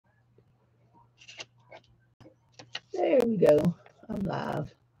There we go. I'm live.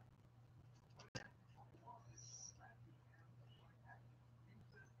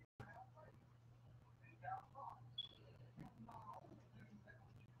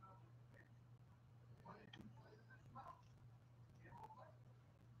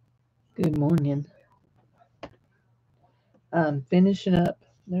 Good morning. I'm finishing up.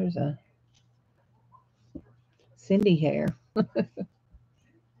 There's a Cindy hair.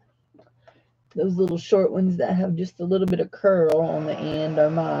 Those little short ones that have just a little bit of curl on the end are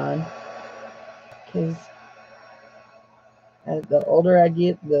mine. Because as the older I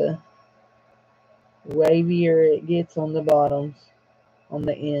get, the wavier it gets on the bottoms, on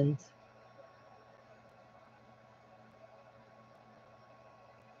the ends.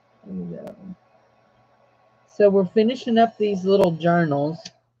 There we go. So we're finishing up these little journals.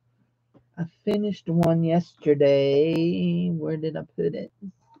 I finished one yesterday. Where did I put it?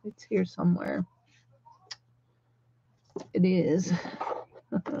 It's here somewhere. It is.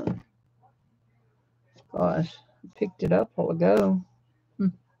 Gosh, I picked it up a while ago.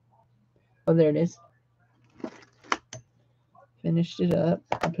 Oh, there it is. Finished it up.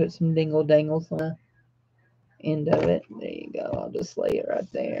 I put some dingle dangles on the end of it. There you go. I'll just lay it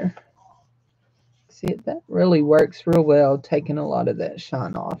right there. See, that really works real well, taking a lot of that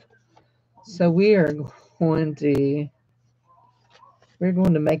shine off. So we're going to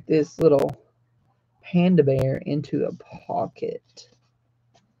make this little panda bear into a pocket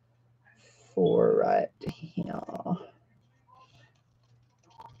for right here.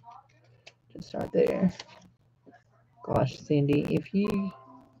 Just right there. Gosh, Cindy, if you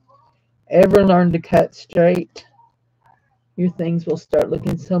ever learn to cut straight, your things will start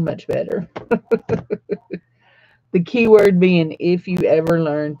looking so much better. The key word being if you ever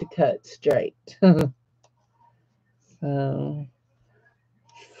learn to cut straight. So,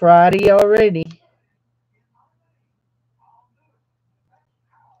 Friday already.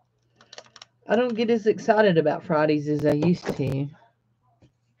 I don't get as excited about Fridays as I used to.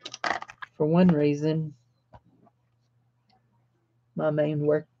 For one reason, my main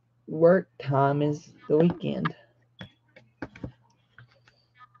work time is the weekend.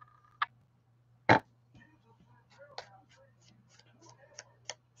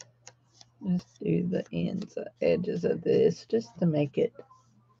 Let's do the edges of this just to make it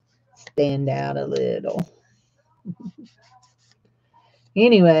stand out a little.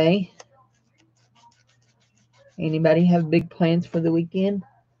 Anyway, anybody have big plans for the weekend?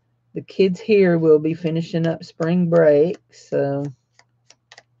 The kids here will be finishing up spring break, so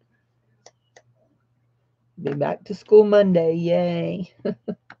be back to school Monday. Yay.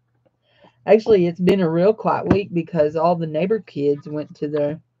 Actually, it's been a real quiet week because all the neighbor kids went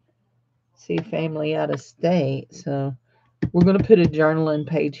to see family out of state. So we're going to put a journaling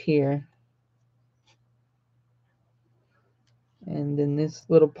page here. And then this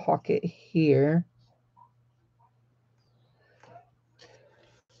little pocket here.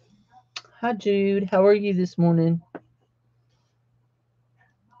 Hi, Jude. How are you this morning?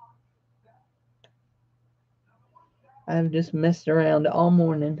 I've just messed around all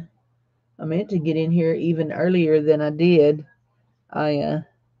morning. I meant to get in here even earlier than I did.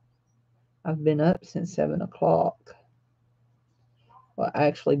 I've been up since 7 o'clock. Well,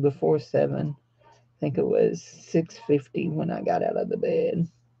 actually before 7. I think it was 6:50 when I got out of the bed.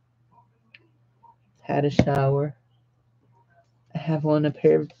 Had a shower. I have on a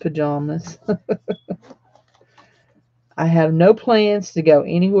pair of pajamas. I have no plans to go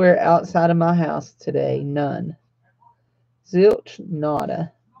anywhere outside of my house today. None. Zilch,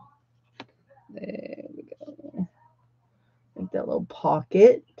 nada. There we go. Make that little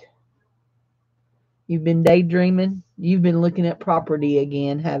pocket. You've been daydreaming. You've been looking at property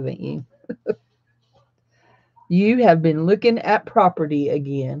again, haven't you? You have been looking at property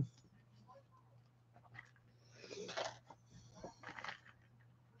again.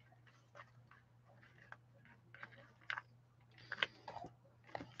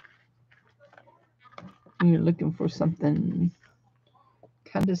 You're looking for something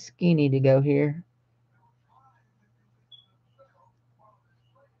kind of skinny to go here.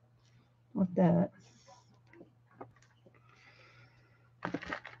 What that?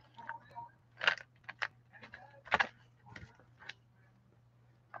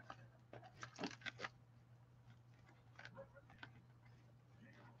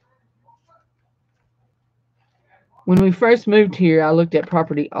 When we first moved here, I looked at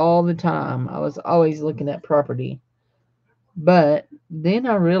property all the time. I was always looking at property. But then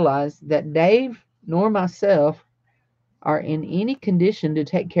I realized that Dave nor myself are in any condition to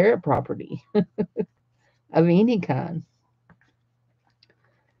take care of property of any kind.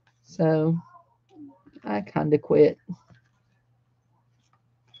 So I kind of quit.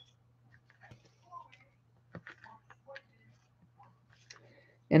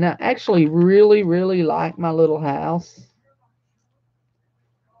 And I actually really, really like my little house.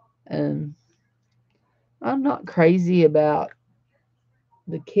 And I'm not crazy about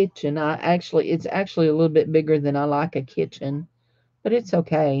the kitchen. It's actually a little bit bigger than I like a kitchen, but it's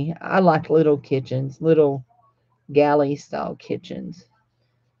okay. I like little kitchens, little galley style kitchens.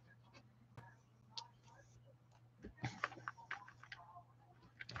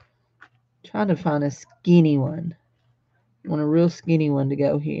 Trying to find a skinny one. I want a real skinny one to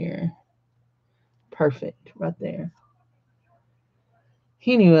go here. Perfect, right there.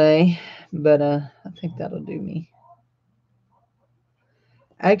 Anyway, but I think that'll do me.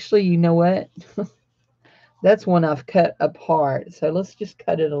 Actually, you know what? That's one I've cut apart. So let's just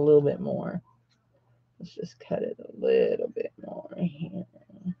cut it a little bit more. Let's just cut it a little bit more here.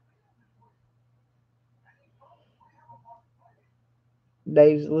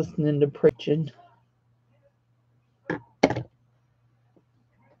 Dave's listening to preaching.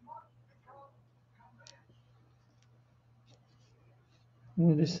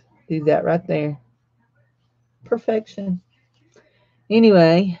 We'll just do that right there. Perfection.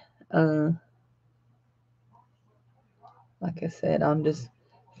 Anyway, uh, like I said, I'm just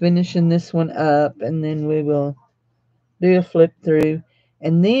finishing this one up and then we will do a flip through.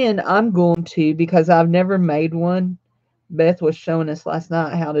 And then I'm going to, because I've never made one, Beth was showing us last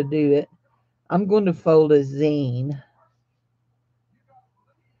night how to do it. I'm going to fold a zine.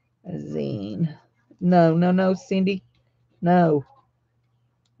 A zine. No, no, no, Cindy. No.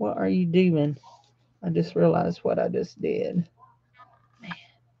 What are you doing? I just realized what I just did.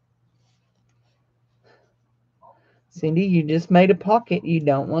 Cindy, you just made a pocket. You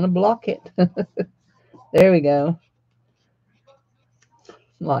don't want to block it. There we go.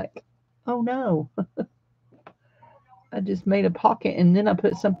 Like, oh no. I just made a pocket and then I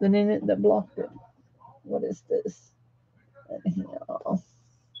put something in it that blocked it. What is this?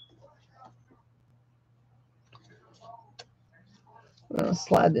 I'm going to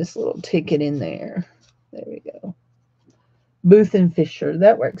slide this little ticket in there. There we go. Booth and Fisher.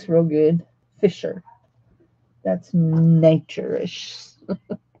 That works real good. Fisher. That's nature-ish.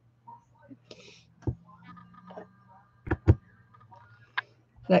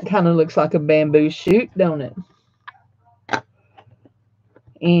 That kind of looks like a bamboo shoot, don't it?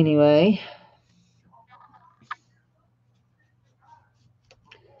 Anyway,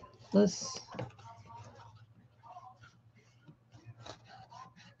 let's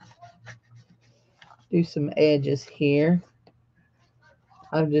do some edges here.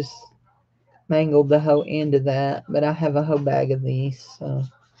 I've just mangled the whole end of that, but I have a whole bag of these, so.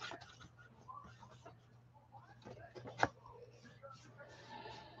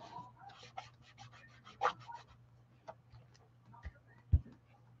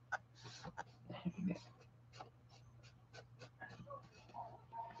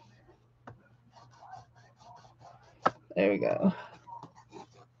 There we go.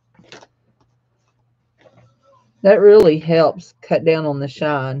 That really helps cut down on the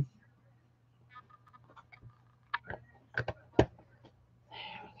shine.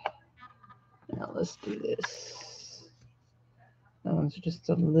 Now let's do this. That one's just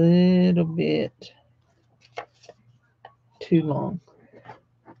a little bit too long.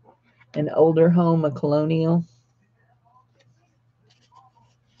 An older home, a colonial.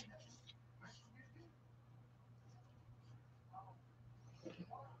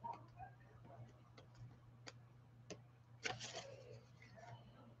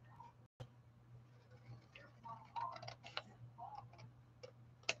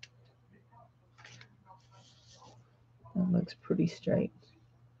 That looks pretty straight.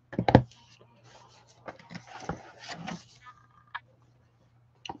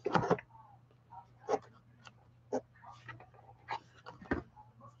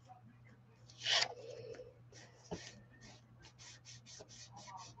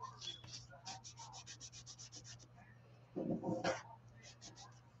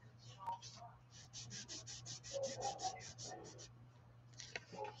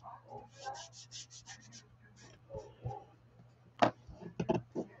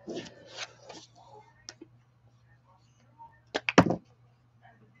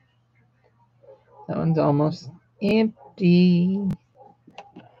 That one's almost empty,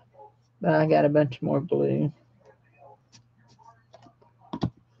 but I got a bunch more blue.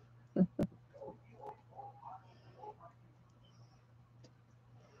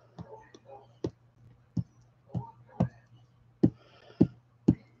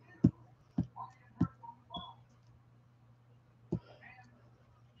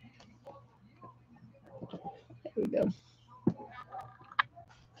 we go.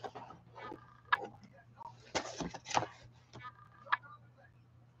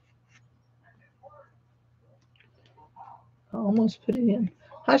 I almost put it in.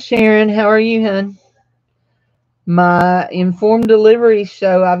 Hi, Sharon. How are you, hon? My informed delivery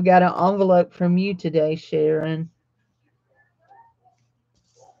show. I've got an envelope from you today, Sharon.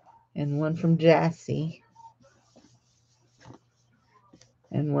 And one from Jassy.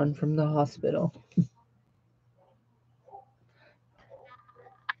 And one from the hospital.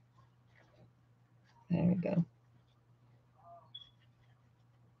 There we go.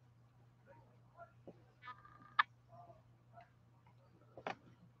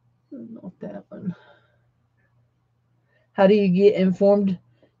 Not that one. How do you get informed?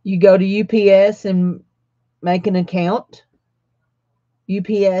 You go to UPS and make an account.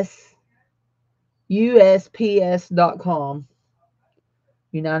 UPS, USPS.com.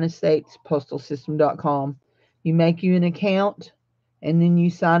 United States Postal System.com. You make you an account and then you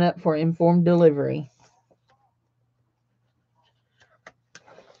sign up for informed delivery.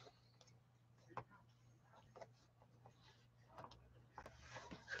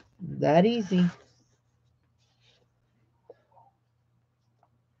 That easy.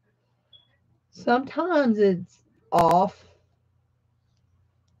 Sometimes it's off.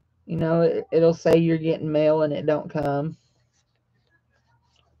 You know, it'll say you're getting mail and it don't come.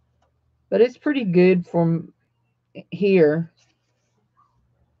 But it's pretty good from here.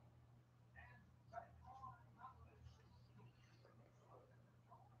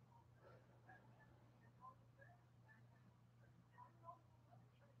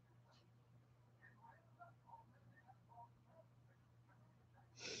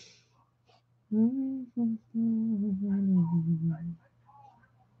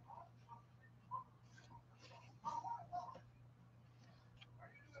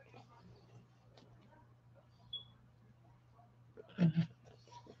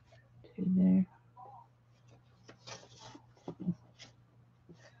 There.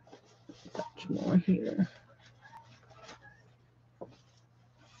 Much more here.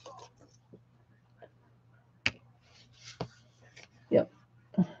 Yep.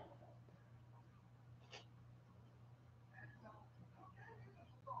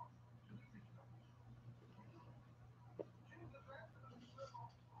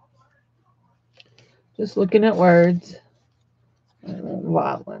 Just looking at words.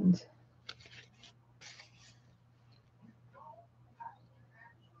 Wild ones.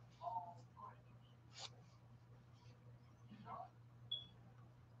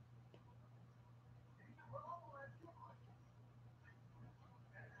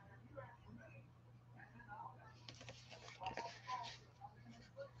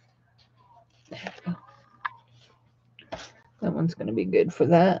 That one's going to be good for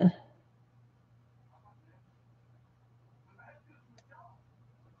that.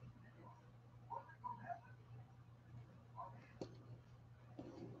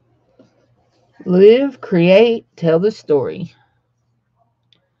 Live, create, tell the story.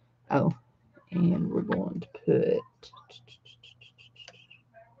 Oh, and we're going to put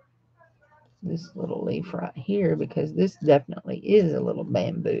this little leaf right here because this definitely is a little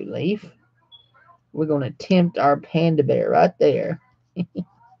bamboo leaf. We're going to tempt our panda bear right there.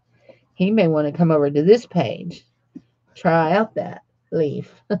 He may want to come over to this page. Try out that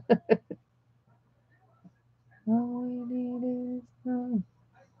leaf. All we need is love.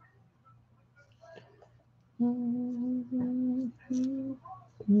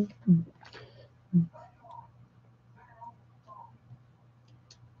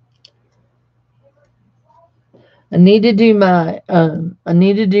 I need to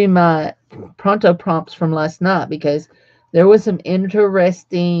do my pronto prompts from last night because there was some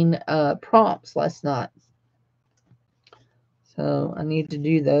interesting prompts last night. So I need to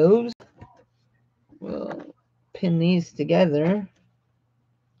do those. We'll pin these together.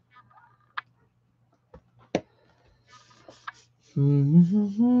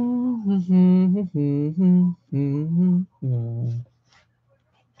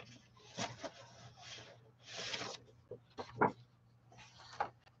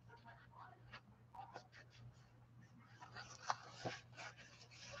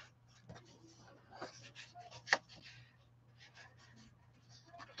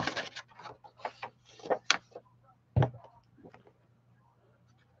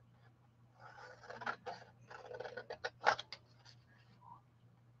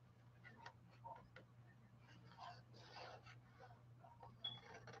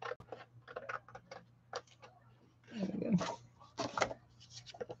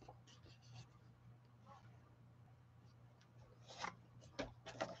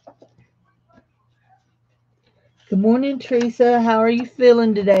 Good morning, Teresa. How are you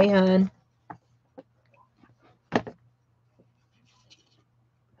feeling today, hon?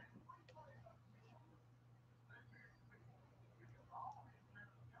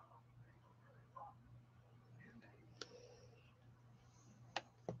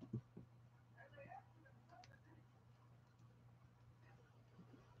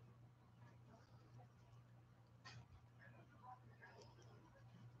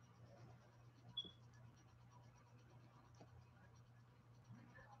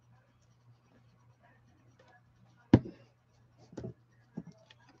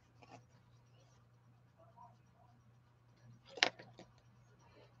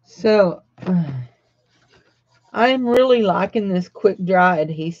 So, I'm really liking this quick dry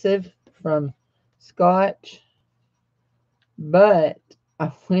adhesive from Scotch, but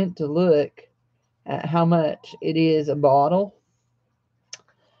I went to look at how much it is a bottle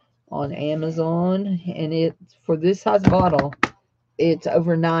on Amazon, and it's for this size bottle, it's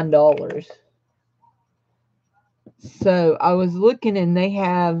over $9. So I was looking, and they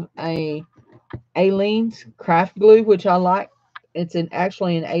have a Aleene's craft glue, which I like. It's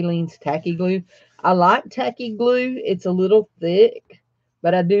actually an Aleene's tacky glue. I like tacky glue. It's a little thick,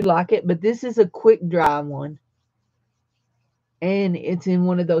 but I do like it. But this is a quick dry one. And it's in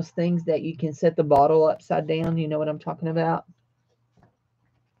one of those things that you can set the bottle upside down. You know what I'm talking about?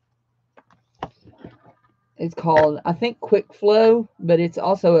 It's called, I think, Quick Flow, but it's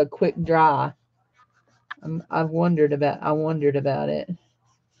also a quick dry. I wondered about it.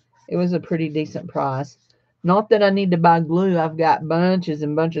 It was a pretty decent price. Not that I need to buy glue. I've got bunches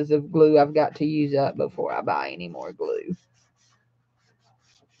and bunches of glue I've got to use up before I buy any more glue.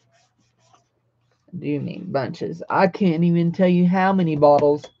 I do need bunches. I can't even tell you how many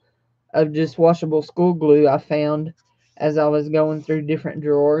bottles of just washable school glue I found as I was going through different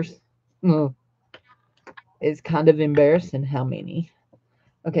drawers. It's kind of embarrassing how many.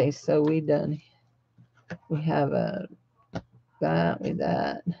 Okay, so we have that with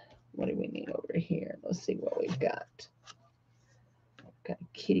that. What do we need over here? Let's see what we've got. Got a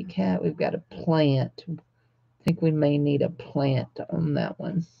kitty cat. We've got a plant. I think we may need a plant on that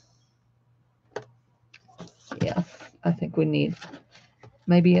one. Yeah, I think we need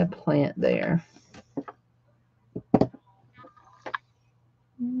maybe a plant there.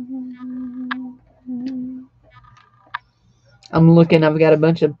 I'm looking. I've got a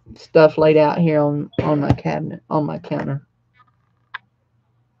bunch of stuff laid out here on my cabinet, on my counter.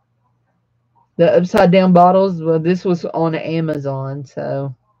 The upside down bottles, well, this was on Amazon,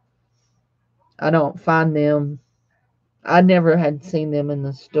 so I don't find them. I never had seen them in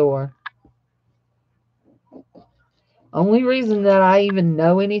the store. Only reason that I even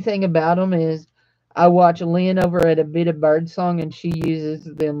know anything about them is I watch Lynn over at A Bit of Birdsong, and she uses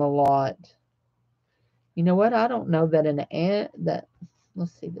them a lot. You know what? I don't know that an ant that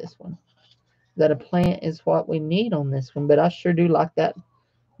let's see this one. That a plant is what we need on this one, but I sure do like that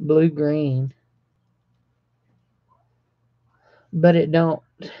blue green. But it don't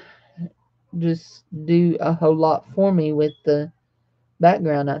just do a whole lot for me with the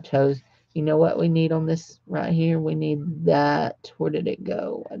background I chose. You know what we need on this right here? We need that. Where did it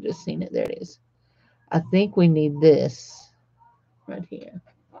go? I just seen it. There it is. I think we need this right here.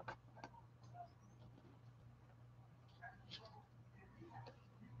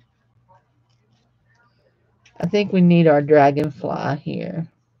 I think we need our dragonfly here.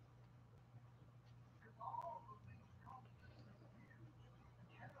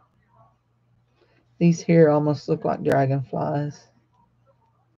 These here almost look like dragonflies.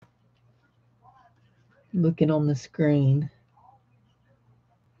 Looking on the screen.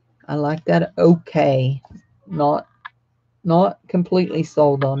 I like that okay. Not completely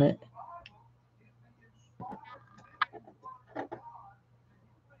sold on it.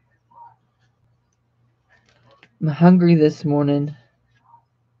 I'm hungry this morning.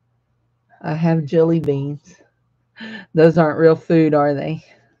 I have jelly beans. Those aren't real food, are they?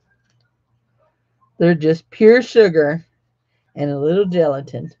 They're just pure sugar and a little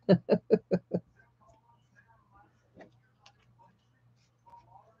gelatin.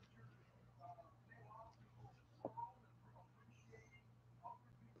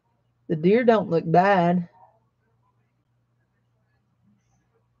 The deer don't look bad.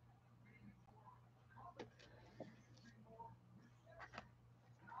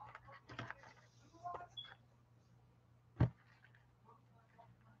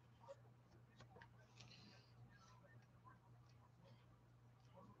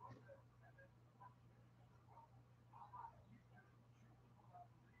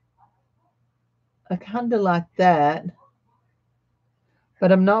 I kind of like that,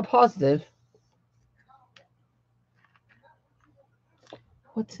 but I'm not positive.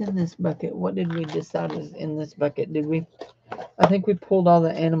 What's in this bucket? What did we decide is in this bucket? Did we? I think we pulled all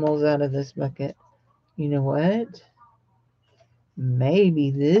the animals out of this bucket. You know what?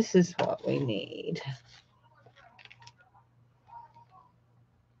 Maybe this is what we need.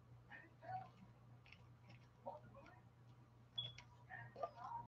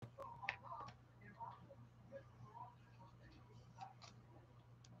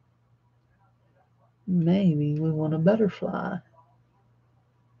 Maybe we want a butterfly.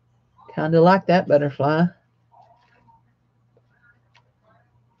 Kind of like that butterfly.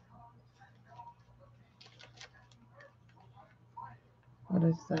 What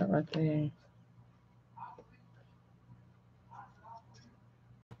is that right there?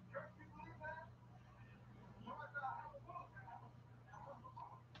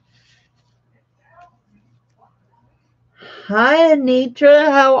 Hi, Anitra.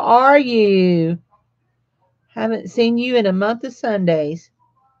 How are you? Haven't seen you in a month of Sundays.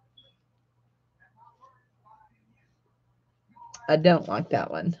 I don't like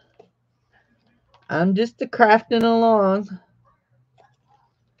that one. I'm just a crafting along.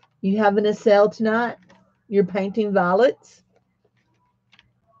 You having a sale tonight? You're painting violets?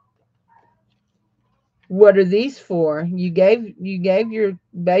 What are these for? You gave your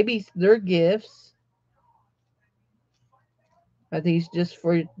babies their gifts. Are these just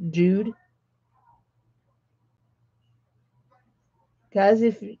for Jude? Guys,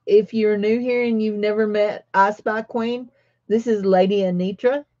 if you're new here and you've never met I Spy Queen, this is Lady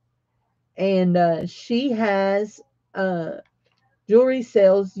Anitra, and she has uh, jewelry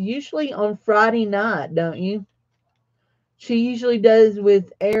sales usually on Friday night, don't you? She usually does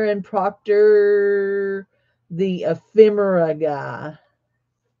with Aaron Proctor, the ephemera guy.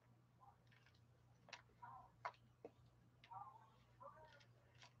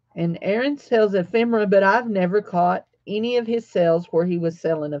 And Aaron sells ephemera, but I've never caught any of his sales where he was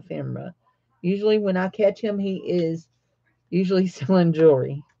selling ephemera. Usually, when I catch him, he is usually selling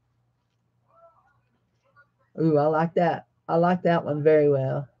jewelry. Ooh, I like that. I like that one very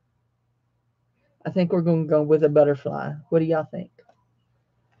well. I think we're going to go with a butterfly. What do y'all think?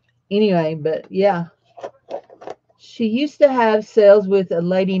 Anyway, but yeah, she used to have sales with a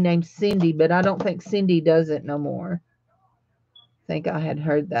lady named Cindy, but I don't think Cindy does it no more. I think I had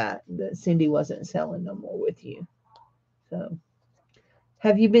heard that Cindy wasn't selling no more with you. So,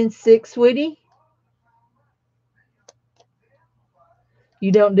 have you been sick, sweetie?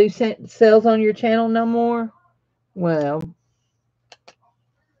 You don't do sales on your channel no more? Well,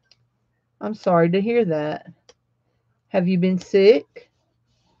 I'm sorry to hear that. Have you been sick?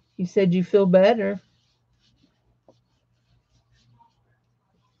 You said you feel better.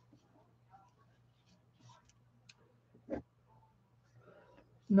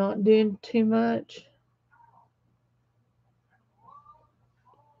 Not doing too much.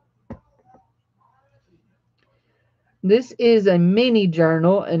 This is a mini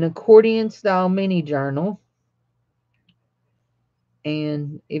journal, an accordion style mini journal.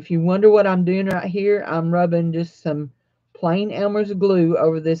 And if you wonder what I'm doing right here, I'm rubbing just some plain Elmer's glue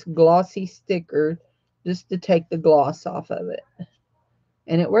over this glossy sticker just to take the gloss off of it.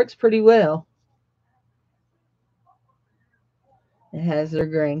 And it works pretty well. It has their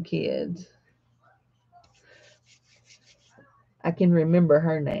grandkids. I can remember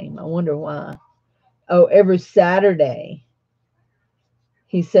her name. I wonder why. Oh, every Saturday.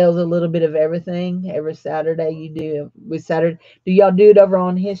 He sells a little bit of everything. Every Saturday you do. With Saturday, do y'all do it over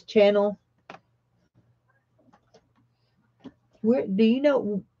on his channel? Where do you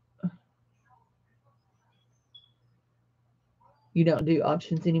know? You don't do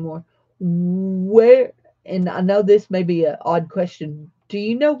auctions anymore. Where? And I know this may be an odd question. Do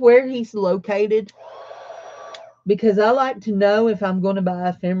you know where he's located? Because I like to know if I'm going to buy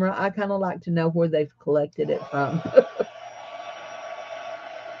ephemera. I kind of like to know where they've collected it from.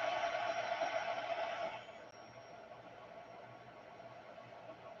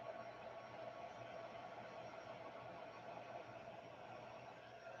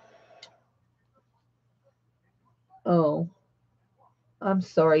 Oh, I'm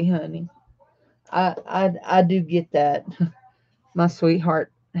sorry, honey. I do get that. My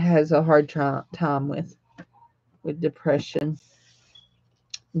sweetheart has a hard time with depression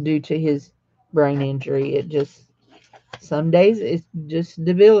due to his brain injury. It just some days it just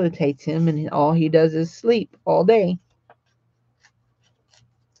debilitates him, and all he does is sleep all day.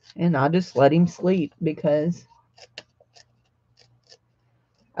 And I just let him sleep because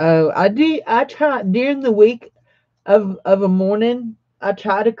I try during the week of a morning. I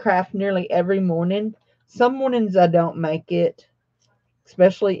try to craft nearly every morning. Some mornings I don't make it,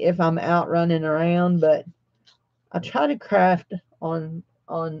 especially if I'm out running around, but I try to craft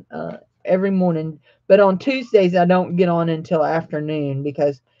on every morning. But on Tuesdays, I don't get on until afternoon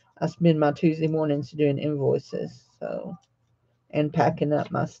because I spend my Tuesday mornings doing invoices, so, and packing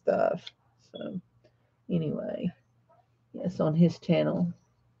up my stuff. So anyway, yes, on his channel.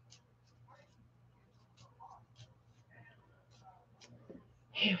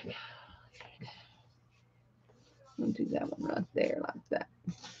 Here we go. We'll do that one right there like that.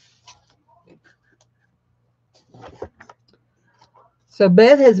 So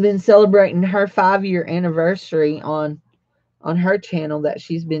Beth has been celebrating her 5-year anniversary on her channel that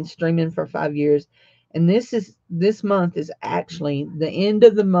she's been streaming for 5 years. And this month is actually the end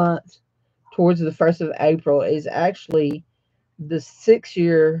of the month, towards the 1st of April, is actually the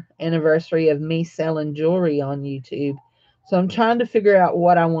 6-year anniversary of me selling jewelry on YouTube. So I'm trying to figure out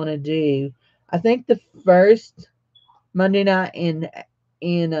what I want to do. I think the first Monday night in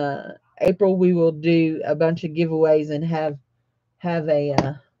April we will do a bunch of giveaways and have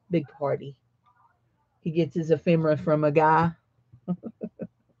a big party. He gets his ephemera from a guy.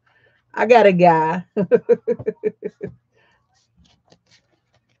 I got a guy.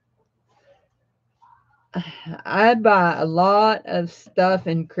 I buy a lot of stuff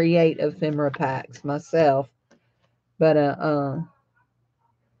and create ephemera packs myself, but I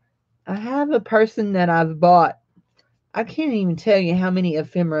have a person that I've bought. I can't even tell you how many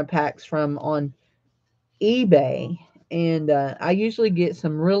ephemera packs from on eBay, and I usually get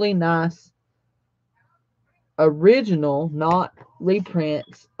some really nice original, not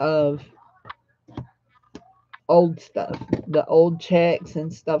reprints of old stuff, the old checks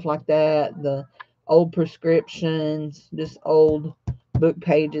and stuff like that, the old prescriptions, just old book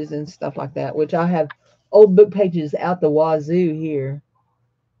pages and stuff like that, which I have old book pages out the wazoo here.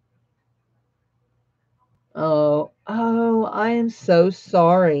 Oh, I am so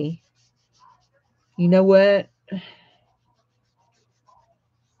sorry. You know what?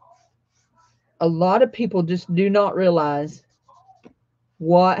 A lot of people just do not realize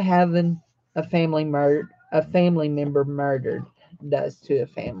what having a family member murdered does to a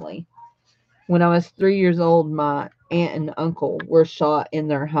family. When I was 3 years old, my aunt and uncle were shot in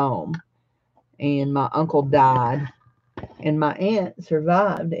their home, and my uncle died, and my aunt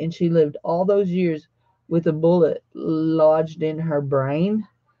survived, and she lived all those years with a bullet lodged in her brain,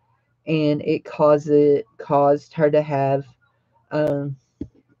 and it caused her to have um,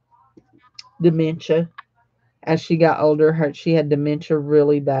 dementia. As she got older, she had dementia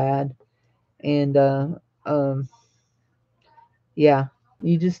really bad, and um, yeah,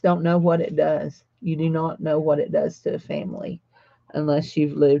 you just don't know what it does. You do not know what it does to a family unless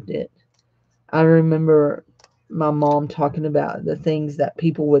you've lived it. I remember my mom talking about the things that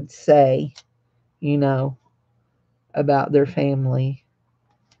people would say, you know, about their family.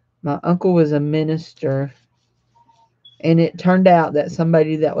 My uncle was a minister, and it turned out that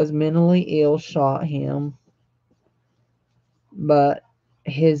somebody that was mentally ill shot him, but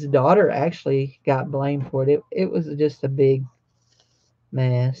his daughter actually got blamed for it. It was just a big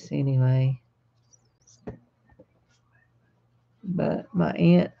mess anyway. But my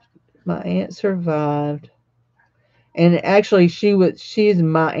aunt survived. And actually she's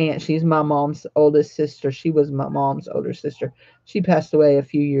my aunt. She's my mom's oldest sister. She was my mom's older sister. She passed away a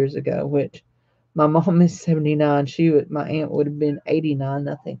few years ago, which my mom is 79. My aunt would have been 89,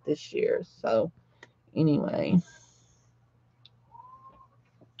 I think, this year. So anyway.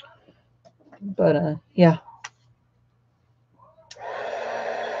 But yeah.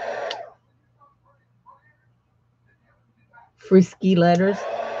 Frisky letters.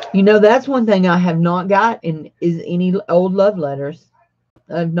 That's one thing I have not got is any old love letters.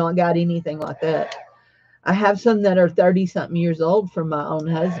 I've not got anything like that. I have some that are 30 something years old from my own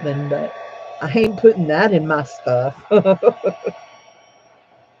husband, but I ain't putting that in my stuff.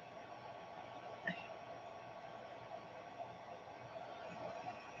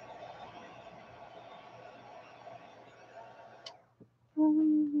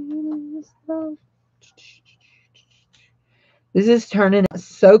 This is turning out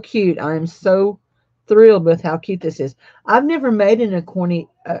so cute. I am so thrilled with how cute this is. I've never made an accordion.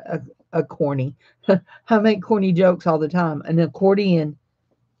 A corny. I make corny jokes all the time. An accordion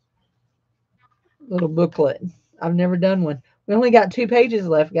little booklet. I've never done one. We only got 2 pages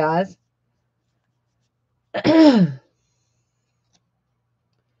left, guys. And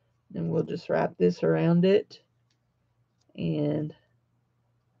we'll just wrap this around it and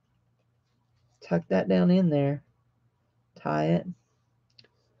tuck that down in there. Tie it.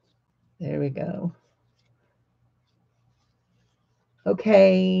 There we go.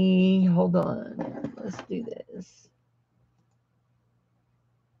 Okay, hold on. Let's do this.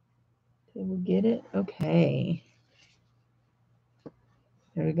 Did we get it? Okay.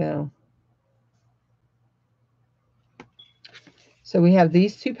 There we go. So we have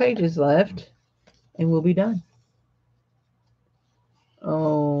these 2 pages left, and we'll be done.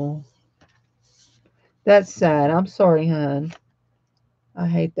 Oh, that's sad. I'm sorry, hon. I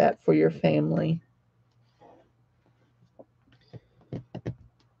hate that for your family.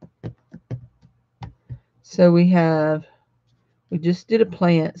 So we just did a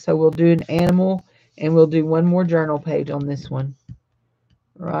plant, so we'll do an animal, and we'll do one more journal page on this one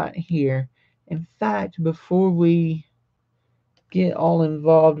right here. In fact, before we get all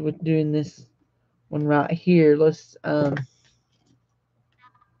involved with doing this one right here, let's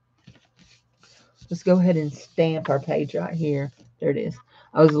go ahead and stamp our page right here. There it is.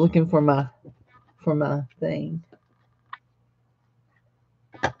 I was looking for my thing.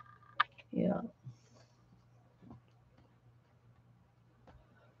 Yeah.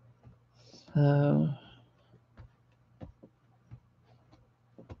 So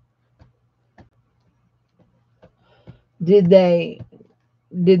did they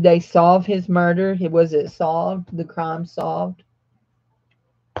solve his murder? Was it solved? The crime solved?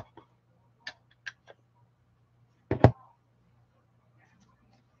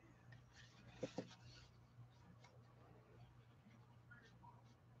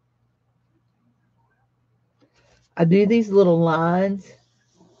 I do these little lines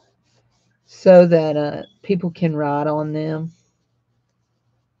so that people can write on them.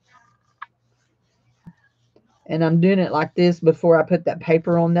 And I'm doing it like this before I put that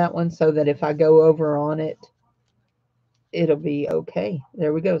paper on that one so that if I go over on it, it'll be okay.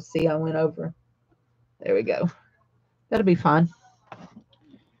 There we go. See, I went over. There we go. That'll be fine.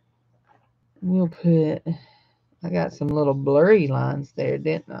 We'll put, I got some little blurry lines there,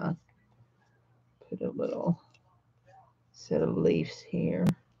 didn't I? Put a little set of leaves here.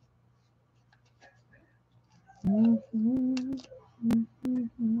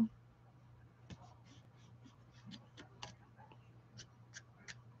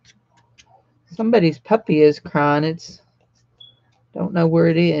 Somebody's puppy is crying. It's, don't know where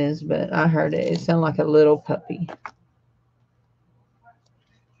it is, but I heard it. It sounded like a little puppy.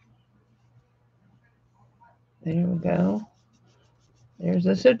 There we go. There's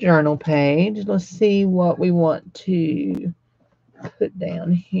us a journal page. Let's see what we want to put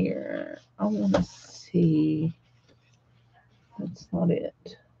down here. I want to see. That's not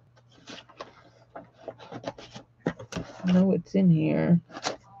it. I know it's in here.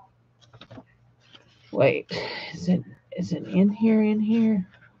 Wait, is it in here? In here?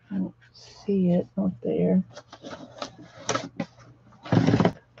 I don't see it. Not there.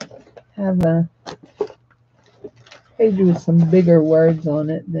 Have a page with some bigger words on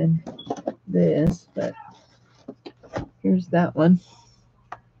it than this, but here's that one.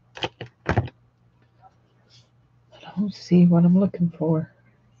 I don't see what I'm looking for.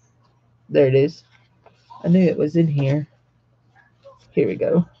 There it is. I knew it was in here. Here we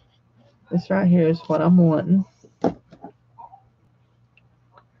go. This right here is what I'm wanting.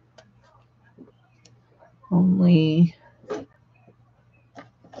 Only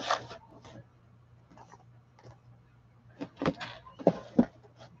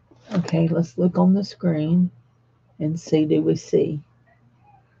okay, let's look on the screen and see, do we see?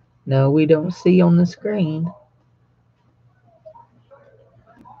 No, we don't see on the screen.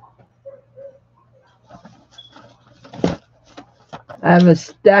 I have a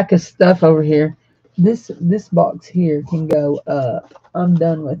stack of stuff over here. This box here can go up. I'm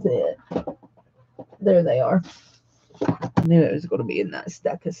done with it. There they are. I knew it was going to be in that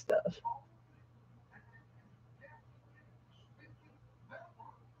stack of stuff.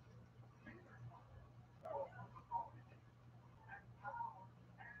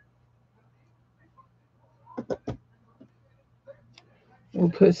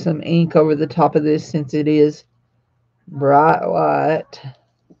 We'll put some ink over the top of this since it is bright white.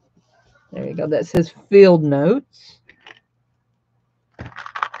 There you go. That says field notes.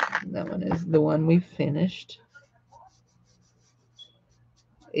 That one is the one we finished.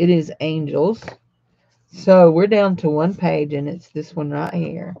 It is angels. So we're down to one page, and it's this one right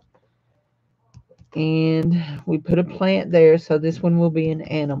here. And we put a plant there, so this one will be an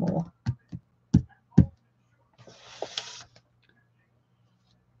animal.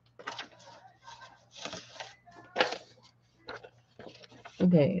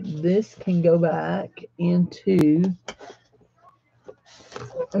 Okay, this can go back into,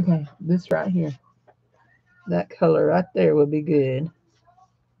 okay, this right here. That color right there would be good.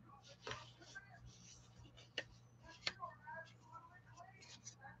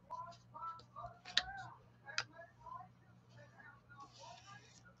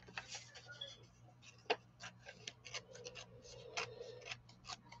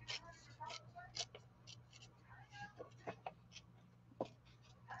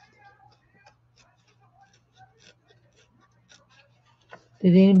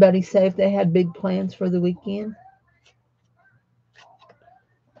 Did anybody say if they had big plans for the weekend?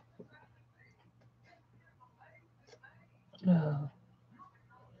 Oh.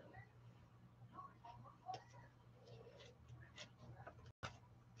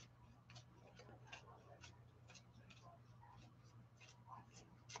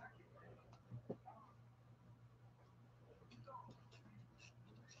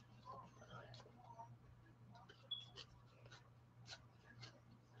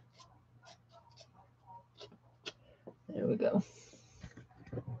 There we go.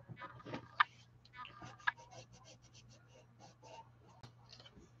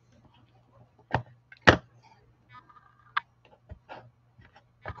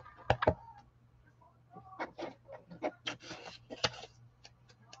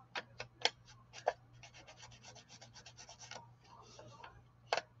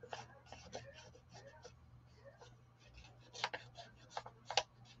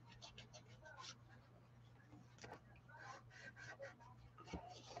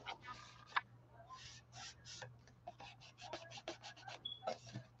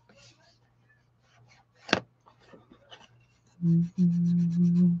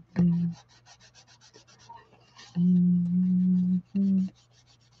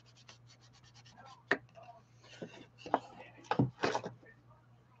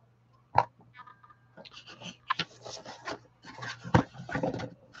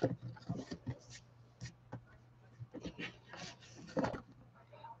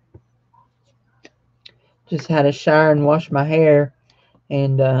 Just had a shower and washed my hair,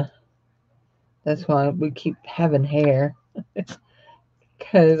 and that's why we keep having hair,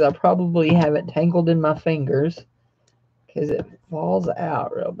 because I probably have it tangled in my fingers because it falls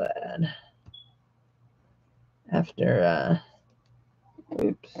out real bad after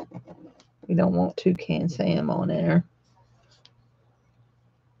oops, we don't want toucan Sam on there.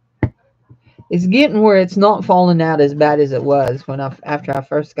 It's getting where it's not falling out as bad as it was when after I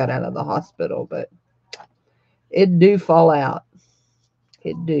first got out of the hospital, but it do fall out.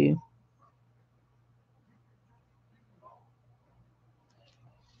 It do.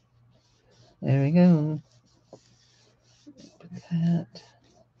 There we go. Put that.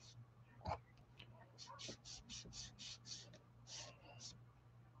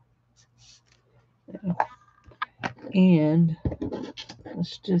 And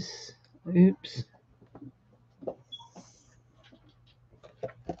let's just, oops.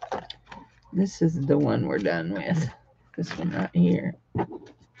 This is the one we're done with. This one right here.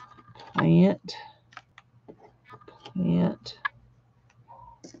 Plant. Plant.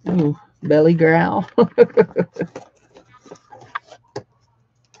 Ooh, belly growl. Oh,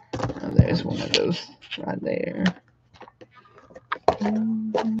 there's one of those right there.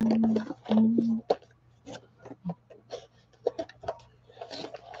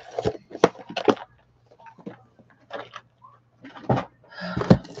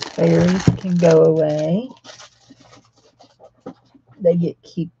 Fairies can go away. They get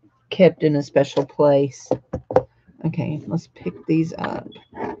kept in a special place. Okay, let's pick these up.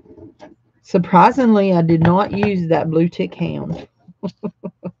 Surprisingly, I did not use that blue tick hound. Do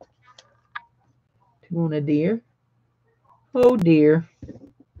you want a deer? Oh dear.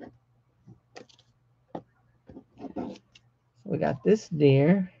 We got this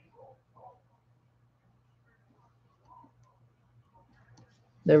deer.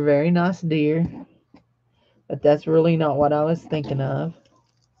 They're very nice deer, but that's really not what I was thinking of.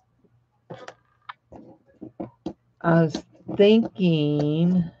 I was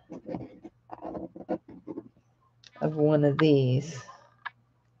thinking of one of these.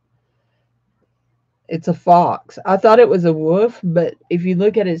 It's a fox. I thought it was a wolf, but if you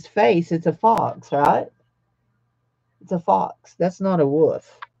look at his face, it's a fox, right? It's a fox. That's not a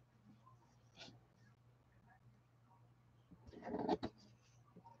wolf.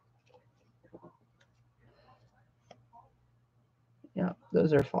 Yeah,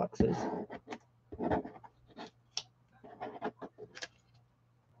 those are foxes.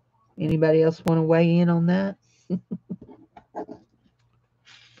 Anybody else want to weigh in on that?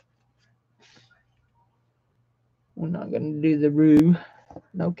 We're not going to do the roo.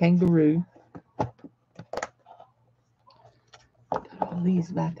 No kangaroo. Put all these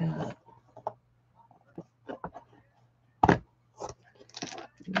back up.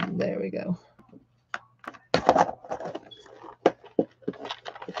 There we go.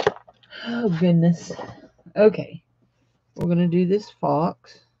 Oh, goodness. Okay. We're going to do this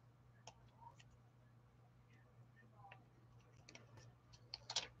fox.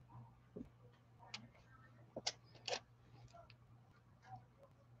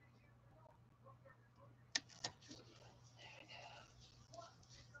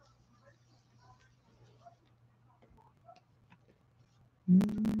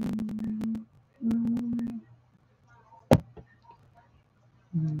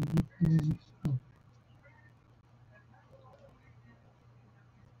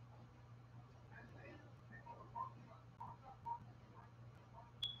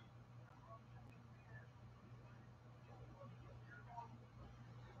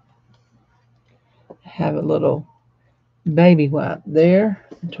 have a little baby wipe there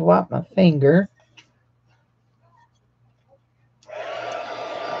to wipe my finger.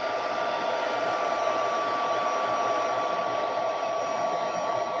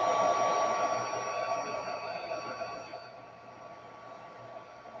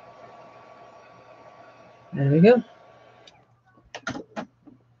 There we go.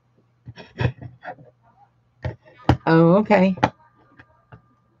 Oh, okay.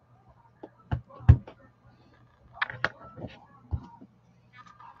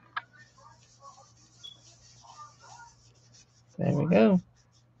 There we go.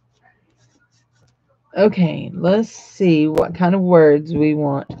 Okay, let's see what kind of words we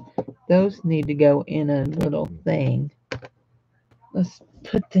want. Those need to go in a little thing. Let's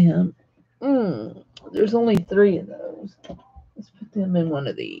put them. There's only 3 of those. Let's put them in one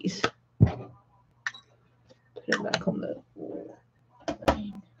of these. Put it back on the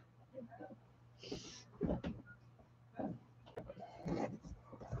thing.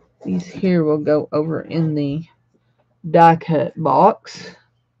 These here will go over in the die cut box.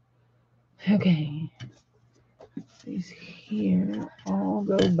 Okay. These here all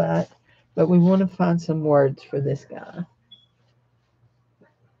go back, but we want to find some words for this guy.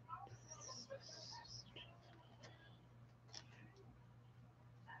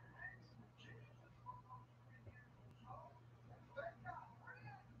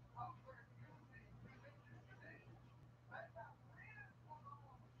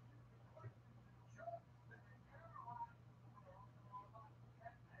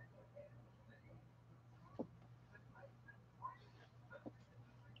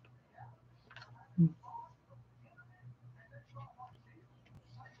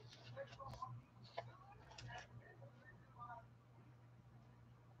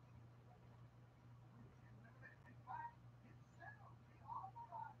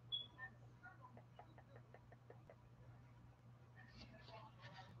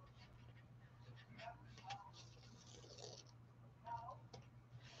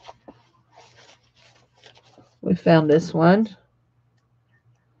 We found this one.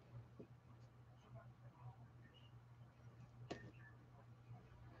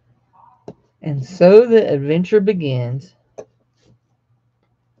 And so the adventure begins.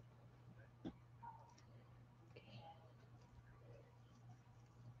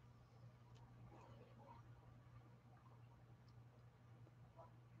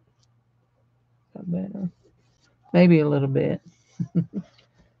 Better. Maybe a little bit.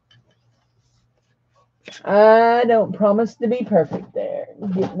 I don't promise to be perfect there.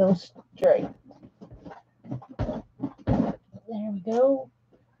 Get no straight. There we go.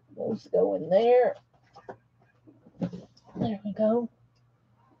 Those go in there. There we go.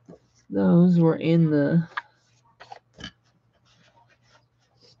 Those were in the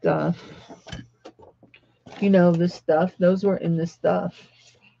stuff. You know, the stuff. Those were in the stuff.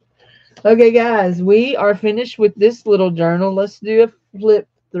 Okay, guys, we are finished with this little journal. Let's do a flip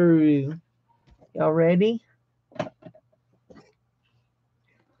through. Y'all ready?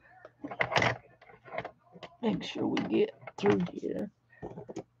 Make sure we get through here.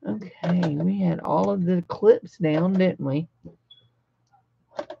 Okay, we had all of the clips down, didn't we?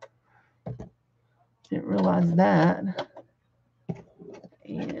 Didn't realize that.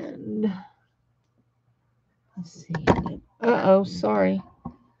 And let's see. Uh-oh, sorry.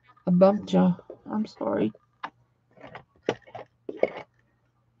 I bumped y'all. I'm sorry.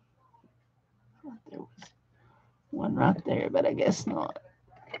 There was one right there, but I guess not.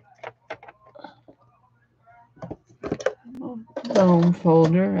 Bone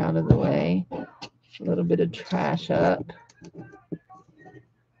folder out of the way. A little bit of trash up.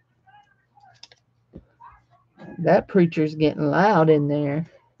 That preacher's getting loud in there.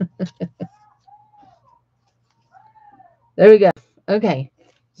 There we go. Okay,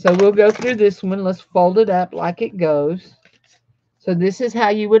 so we'll go through this one. Let's fold it up like it goes. So this is how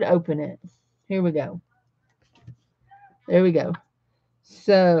you would open it. Here we go. There we go.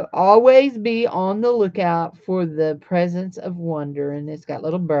 So always be on the lookout for the presence of wonder. And it's got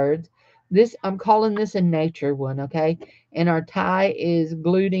little birds. This, I'm calling this a nature one, okay? And our tie is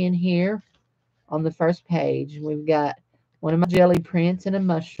glued in here on the first page. We've got one of my jelly prints and a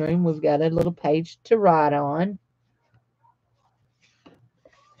mushroom. We've got a little page to write on.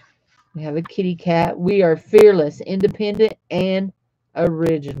 We have a kitty cat. We are fearless, independent, and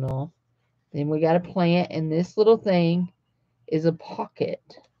original. Then we got a plant, and this little thing is a pocket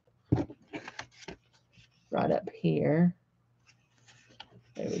right up here.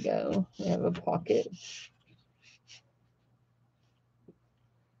 There we go. We have a pocket.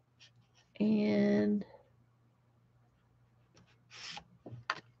 And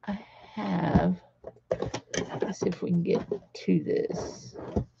I have see if we can get to this,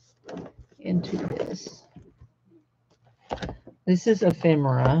 into this. This is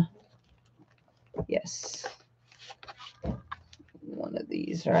ephemera. Yes. One of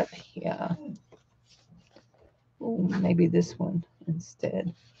these right here. Oh, maybe this one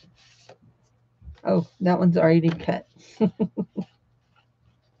instead. Oh, that one's already cut. There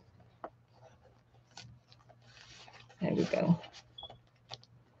we go.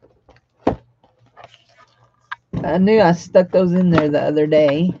 I knew I stuck those in there the other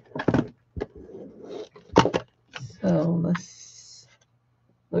day. So let's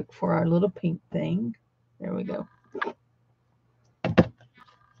look for our little pink thing. There we go.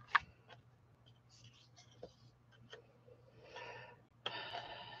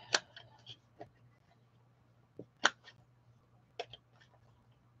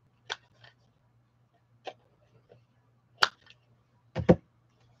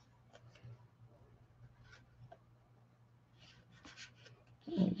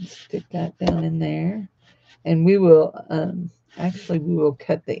 Stick that down in there. And we will, actually, we will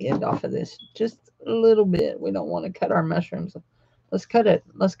cut the end off of this just a little bit. We don't want to cut our mushrooms. Let's cut it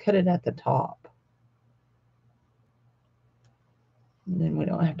at the top. And then we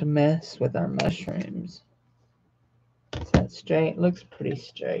don't have to mess with our mushrooms. Is that straight? Looks pretty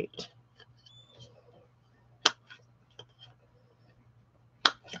straight.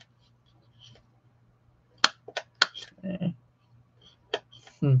 There.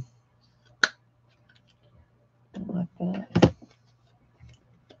 Like that.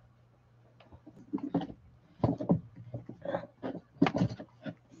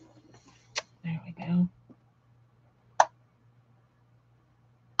 There we go.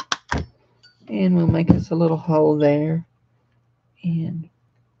 And we'll make us a little hole there. And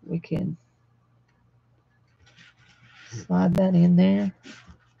we can slide that in there.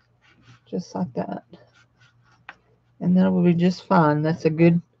 Just like that. And that will be just fine. That's a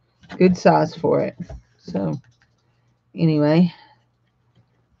good size for it. So anyway,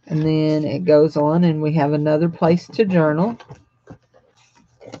 and then it goes on and we have another place to journal.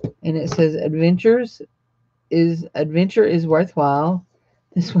 And it says adventure is worthwhile.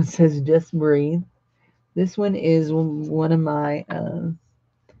 This one says just breathe. This one is one of my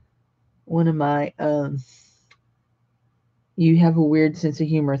you have a weird sense of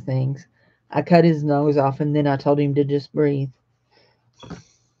humor things. I cut his nose off and then I told him to just breathe.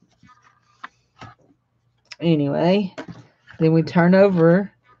 Anyway, then we turn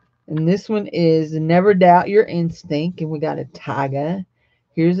over, and this one is never doubt your instinct, and we got a tiger.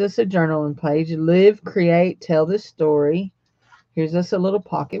 Here's us a journaling page. Live, create, tell the story. Here's us a little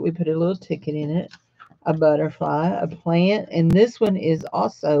pocket. We put a little ticket in it. A butterfly, a plant, and this one is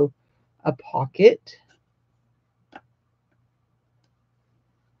also a pocket.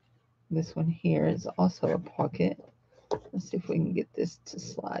 This one here is also a pocket. Let's see if we can get this to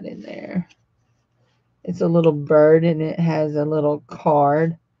slide in there. It's a little bird and it has a little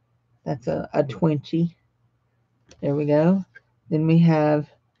card. That's a Twinchie. There we go. Then we have,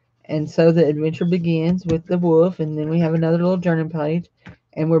 and so the adventure begins with the wolf, and then we have another little journal page,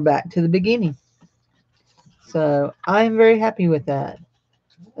 and we're back to the beginning. So I'm very happy with that.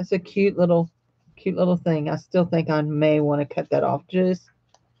 That's a cute little thing. I still think I may want to cut that off just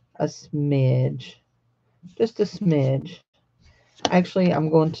a smidge. Just a smidge. Actually, I'm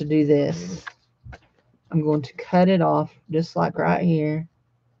going to do this. I'm going to cut it off just like right here.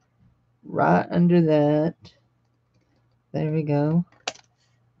 Right under that. There we go.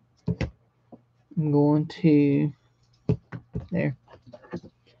 I'm going to do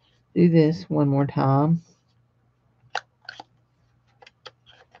this one more time.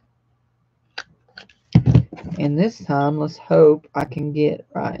 And this time, let's hope I can get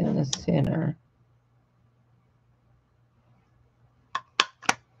right in the center.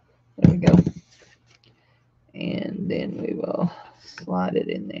 There we go. And then we will slide it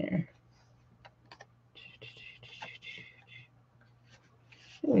in there.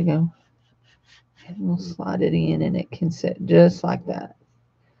 There we go. And we'll slide it in and it can sit just like that.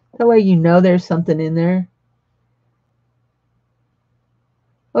 That way you know there's something in there.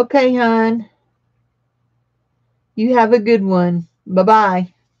 Okay, hon. You have a good one.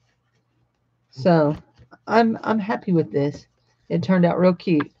 Bye-bye. So, I'm happy with this. It turned out real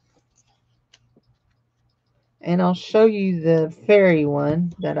cute. And I'll show you the fairy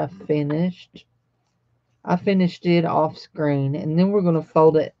one that I finished. I finished it off screen. And then we're going to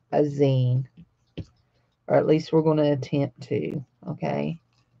fold it a zine. Or at least we're going to attempt to. Okay?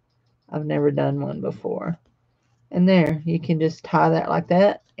 I've never done one before. And there, you can just tie that like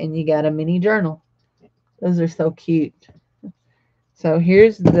that. And you got a mini journal. Those are so cute. So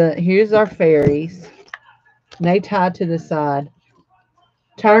here's our fairies. They tie to the side.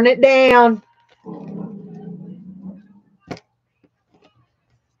 Turn it down.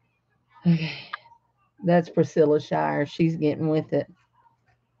 Okay. That's Priscilla Shire. She's getting with it.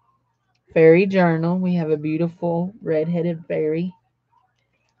 Fairy journal. We have a beautiful red-headed fairy.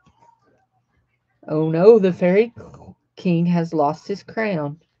 Oh no, the fairy king has lost his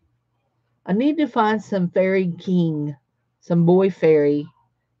crown. I need to find some fairy king, some boy fairy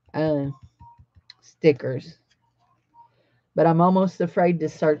uh, stickers. But I'm almost afraid to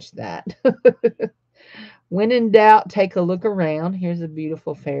search that. When in doubt, take a look around. Here's a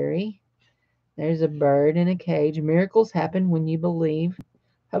beautiful fairy. There's a bird in a cage. Miracles happen when you believe.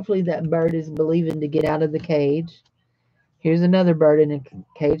 Hopefully that bird is believing to get out of the cage. Here's another bird in a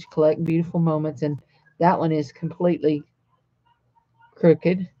cage. Collect beautiful moments. And that one is completely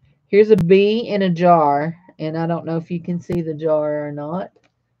crooked. Here's a bee in a jar. And I don't know if you can see the jar or not,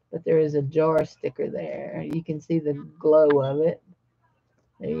 but there is a jar sticker there. You can see the glow of it.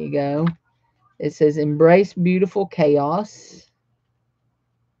 There you go. It says, embrace beautiful chaos.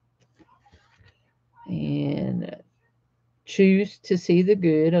 And choose to see the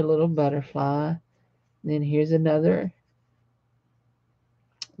good, a little butterfly. Then here's another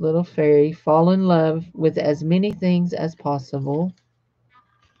little fairy. Fall in love with as many things as possible.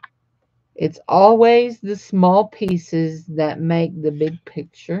 It's always the small pieces that make the big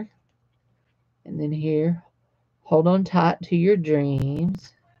picture. And then here, hold on tight to your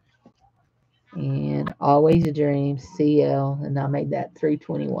dreams. And always a dream, CL. And I made that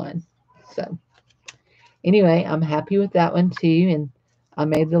 321. So anyway, I'm happy with that one too. And I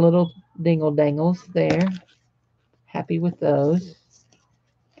made the little dingle dangles there. Happy with those.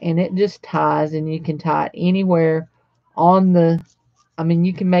 And it just ties, and you can tie it anywhere on the, I mean,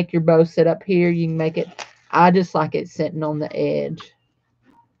 you can make your bow sit up here. You can make it, I just like it sitting on the edge.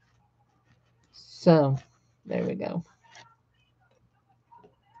 So, there we go.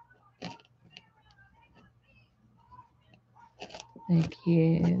 Thank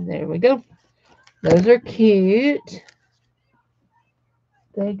you. There we go. Those are cute.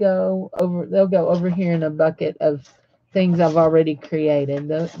 They'll go over here in a bucket of things I've already created.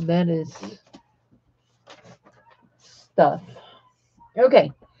 That is stuff.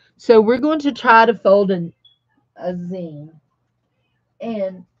 Okay, so we're going to try to fold a zine.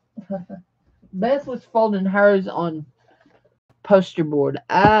 And Beth was folding hers on poster board.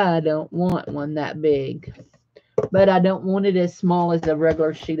 I don't want one that big, but I don't want it as small as a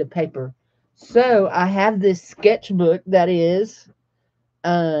regular sheet of paper. So I have this sketchbook that is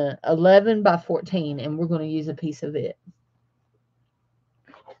 11 by 14, and we're going to use a piece of it.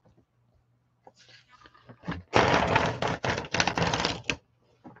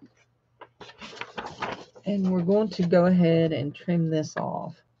 And we're going to go ahead and trim this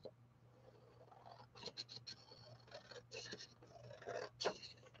off.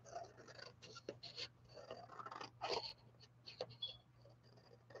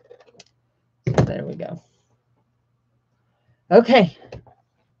 So there we go. Okay.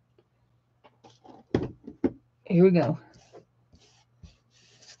 Here we go.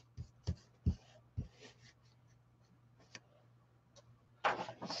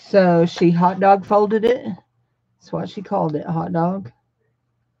 So she hot dog folded it. That's what she called it, hot dog.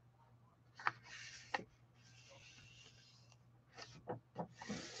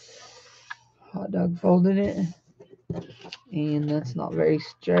 Hot dog folded it. And that's not very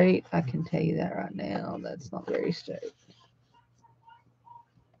straight. I can tell you that right now. That's not very straight.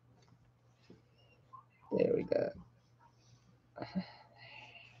 There we go.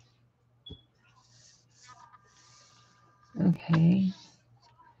 Okay.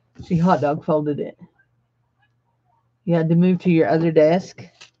 She hot dog folded it. You had to move to your other desk.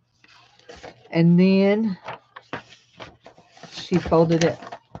 And then she folded it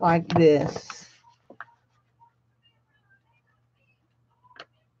like this.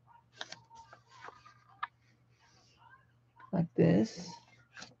 Like this.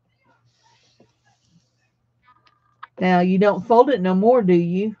 Now, you don't fold it no more, do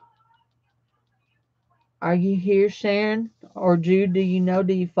you? Are you here, Sharon? Or Jude, do you know?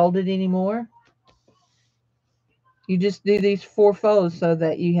 Do you fold it anymore? You just do these 4 folds so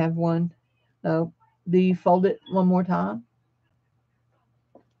that you have one. No. Do you fold it one more time?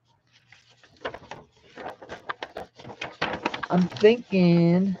 I'm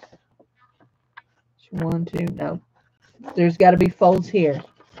thinking 1, 2, no. There's got to be folds here.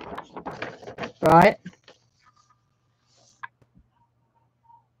 Right?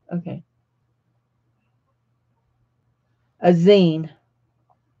 Okay. A zine.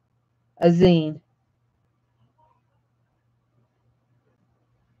 A zine.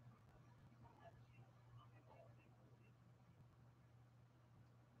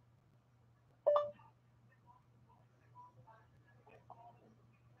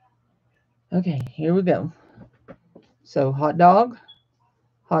 Okay, here we go. So hot dog,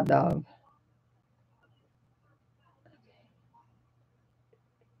 hot dog.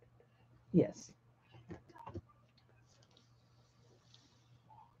 Yes.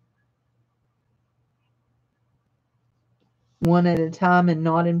 One at a time and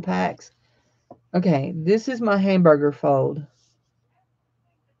not in packs. Okay, this is my hamburger fold.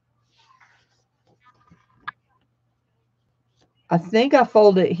 I think I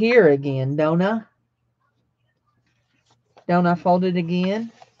fold it here again, don't I? Don't I fold it again?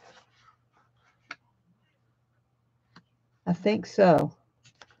 I think so.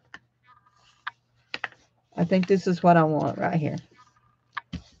 I think this is what I want right here.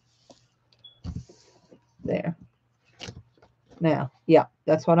 There. Now, yeah,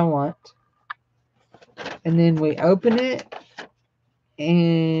 that's what I want. And then we open it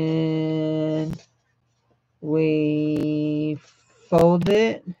and we fold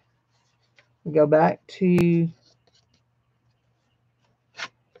it. We go back to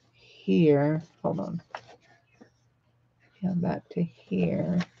here. Hold on. Come back to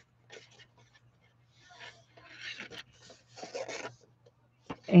here.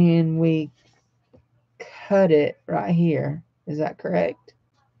 And we cut it right here. Is that correct?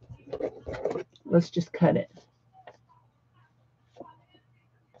 Let's just cut it.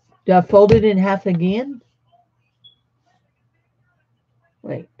 Do I fold it in half again?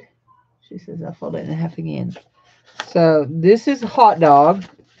 Wait. She says I fold it in half again. So this is a hot dog.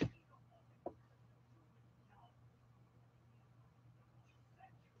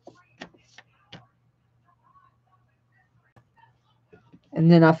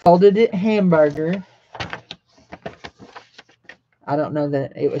 And then I folded it hamburger. I don't know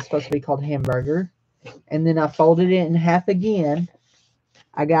that it was supposed to be called hamburger. And then I folded it in half again.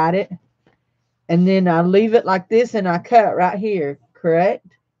 I got it. And then I leave it like this and I cut right here, correct?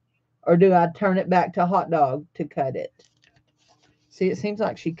 Or do I turn it back to hot dog to cut it? See, it seems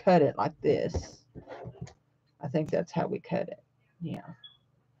like she cut it like this. I think that's how we cut it. Yeah.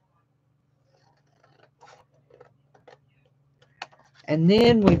 And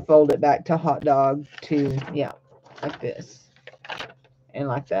then we fold it back to hot dog to, yeah, like this. And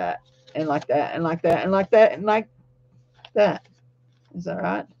like that. And like that. And like that. And like that. And like that. Is that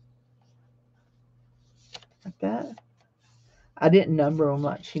right? Like that. I didn't number them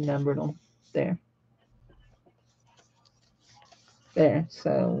like she numbered them. There. There.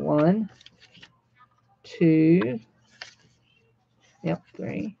 So 1, 2, yep,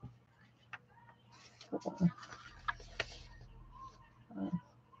 3, 4, 5,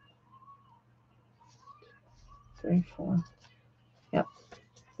 3, 4. Yep.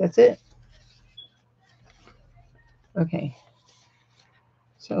 That's it. Okay.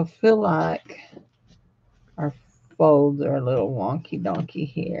 So I feel like our folds are a little wonky donkey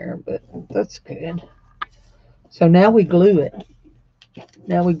here, but that's good. So now we glue it.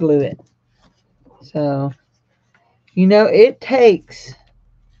 Now we glue it. So, you know, it takes,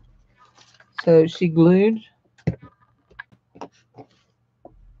 so she glued.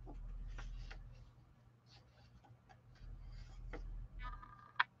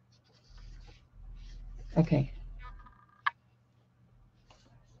 Okay.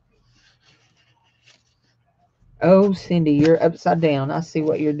 Oh, Cindy, you're upside down. I see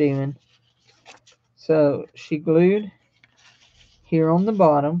what you're doing. So she glued here on the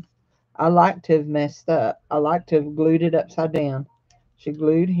bottom. I like to have messed up. I like to have glued it upside down. She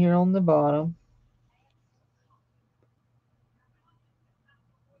glued here on the bottom.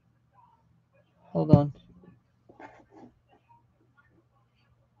 Hold on.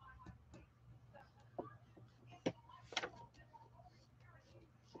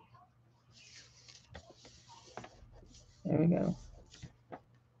 There we go.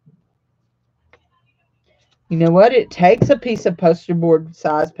 You know what? It takes a piece of poster board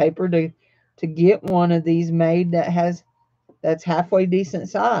size paper to get one of these made that's halfway decent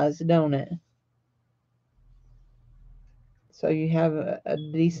size, don't it? So you have a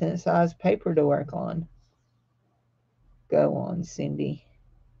decent size paper to work on. Go on, Cindy.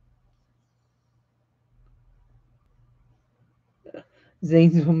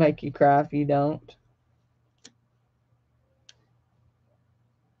 Zines will make you cry if you don't.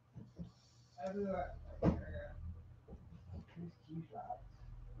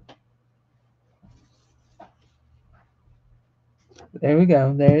 There we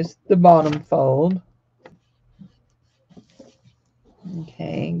go. There's the bottom fold.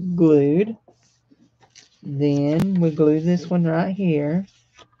 Okay, glued. Then we glue this one right here.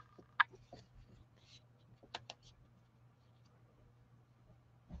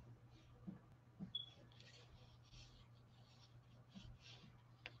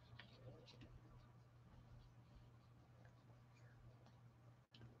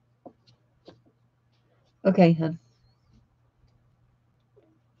 Okay, hon.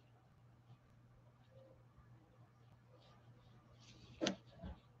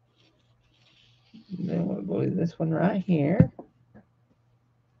 Then we'll glue this one right here.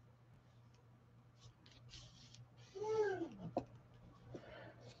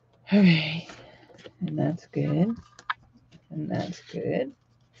 Okay, and that's good. And that's good.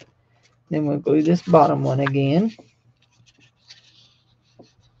 Then we'll glue this bottom one again.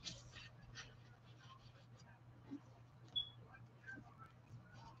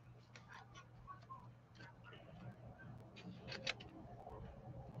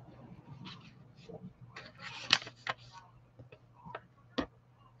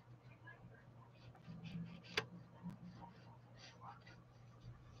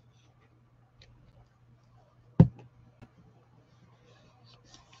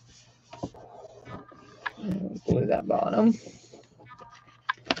 And we'll glue that bottom.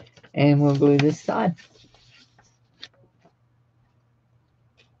 And we'll glue this side.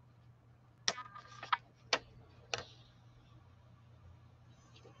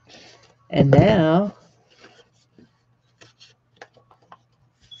 And now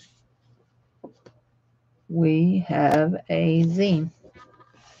we have a zine.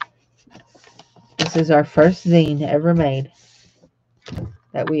 This is our first zine ever made,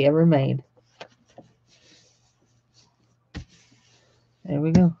 that we ever made. There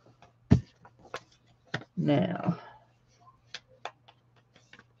we go. Now,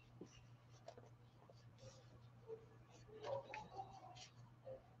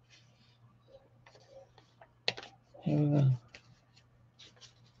 here we go.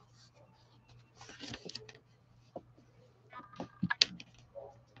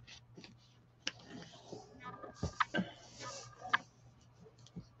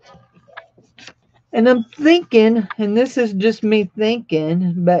 And I'm thinking, and this is just me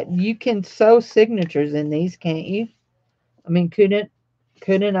thinking, but you can sew signatures in these, can't you? I mean, couldn't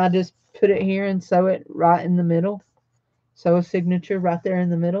I just put it here and sew it right in the middle? Sew a signature right there in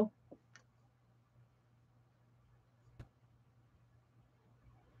the middle?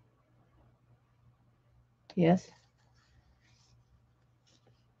 Yes.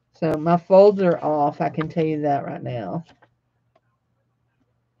 So my folds are off. I can tell you that right now.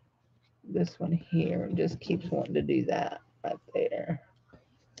 This one here just keeps wanting to do that right there.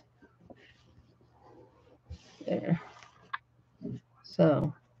 There.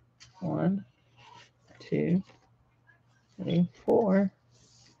 So 1, 2, 3, 4.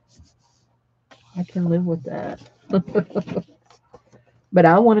 I can live with that. But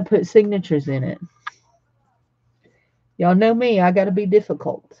I want to put signatures in it. Y'all know me, I got to be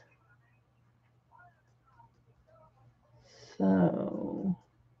difficult. So,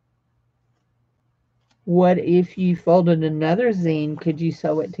 what if you folded another zine? Could you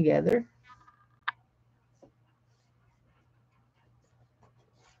sew it together?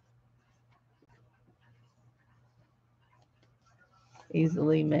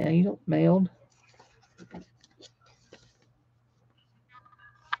 Easily mailed.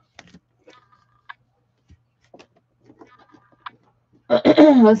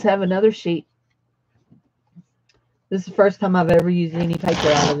 Let's have another sheet. This is the first time I've ever used any paper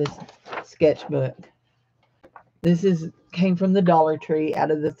out of this sketchbook. This came from the Dollar Tree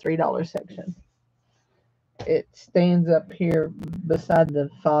out of the $3 section. It stands up here beside the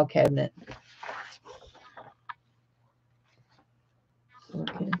file cabinet.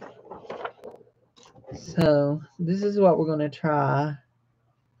 Okay. So this is what we're going to try.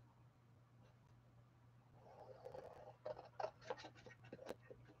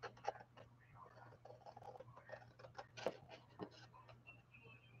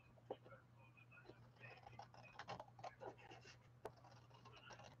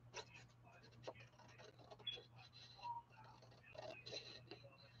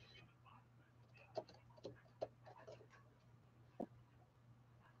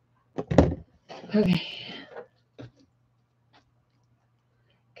 Okay.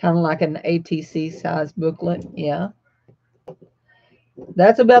 Kind of like an ATC size booklet. Yeah.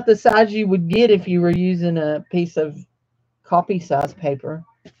 That's about the size you would get if you were using a piece of copy size paper.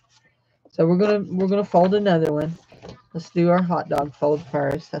 So we're gonna fold another one. Let's do our hot dog fold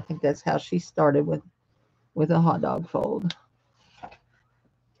first. I think that's how she started with a hot dog fold.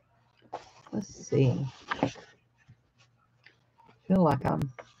 Let's see. I feel like I'm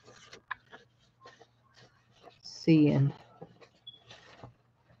seeing.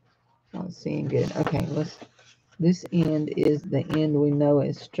 Not seeing good. Okay, this end is the end we know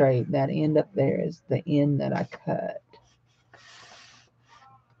is straight. That end up there is the end that I cut.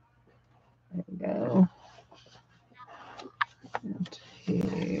 There we go.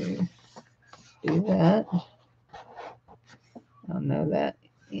 2. do that. I'll know that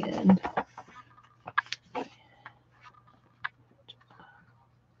end.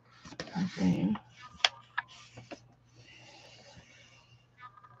 Right there.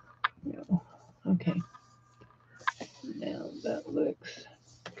 No. Okay. Now that looks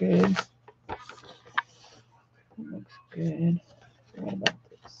good. That looks good. What about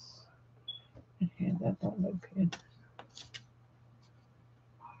this? Okay, that don't look good.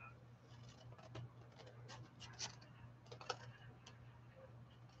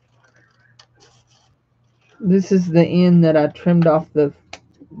 This is the end that I trimmed off the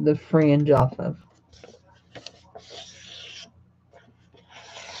fringe off of.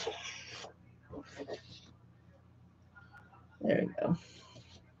 There we go.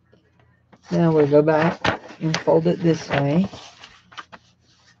 Now we'll go back and fold it this way.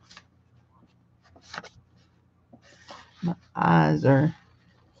 My eyes are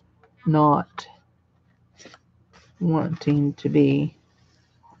not wanting to be.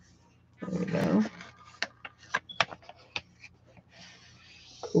 There we go.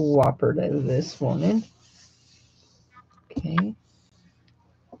 Cooperative this morning. Okay.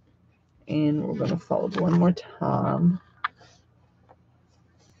 And we're going to fold one more time.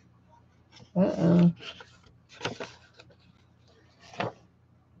 Uh-oh.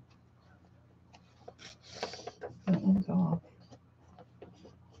 That one's off.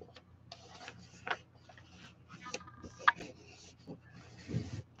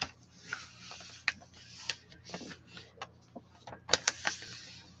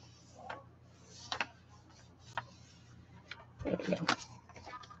 There we go.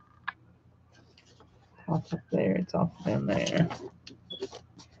 Off up there. It's off down there.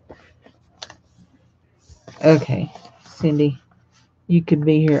 Okay, Cindy, you could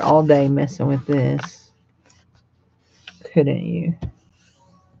be here all day messing with this, couldn't you?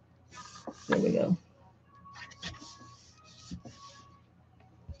 There we go.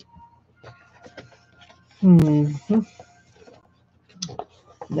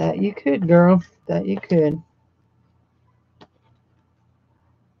 That you could, girl. That you could.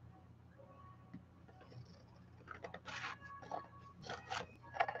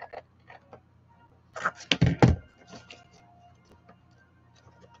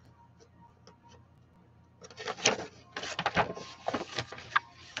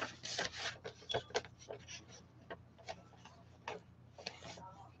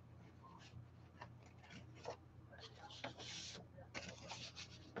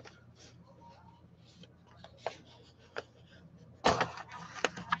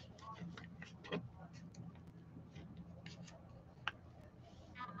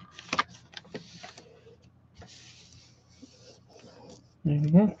 There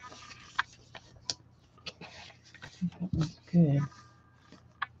we go. That was good.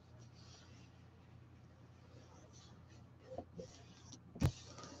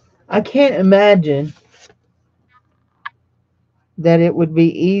 I can't imagine that it would be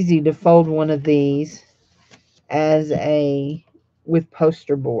easy to fold one of these as with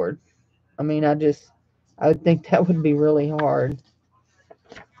poster board. I mean, I would think that would be really hard.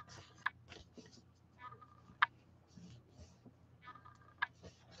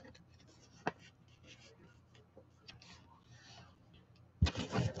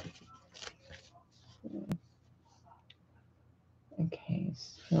 Okay,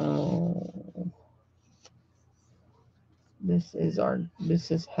 so this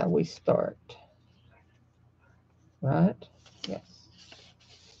is how we start. Right? Yes.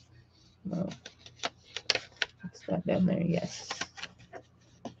 No. It's not down there. Yes.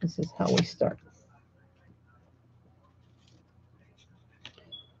 This is how we start.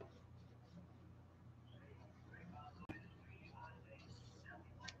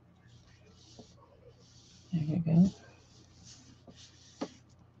 There we go.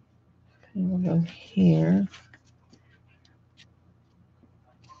 And we'll go here.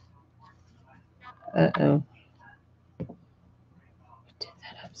 Uh-oh. I did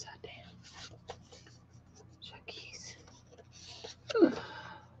that upside down. Chuckies.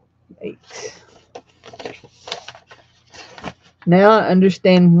 Yikes. Now I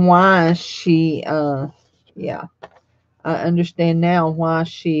understand why she, yeah. I understand now why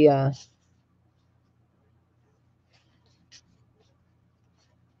she,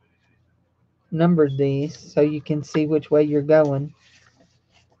 numbered these so you can see which way you're going.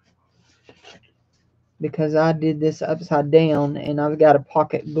 Because I did this upside down and I've got a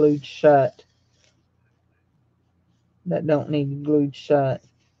pocket glued shut that don't need glued shut.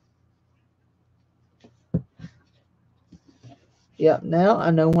 Yep, now I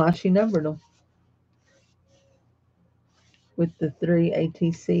know why she numbered them with the 3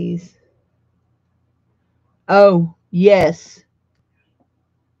 ATCs. Oh, yes.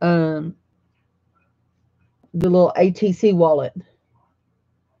 Um, the little ATC wallet.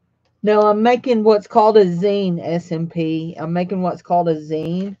 No, I'm making what's called a zine, SMP. I'm making what's called a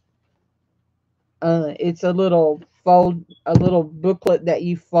zine. It's a little booklet that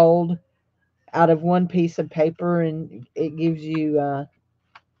you fold out of one piece of paper, and it gives you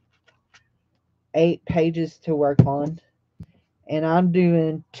 8 pages to work on. And I'm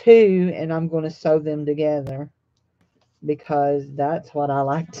doing two, and I'm going to sew them together because that's what I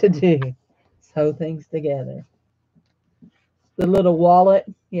like to do. Sew things together. The little wallet,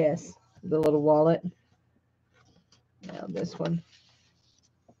 yes, the little wallet. Now this one.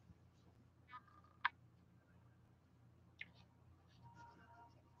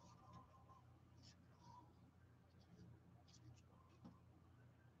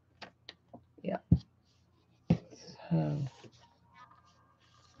 Yeah. So,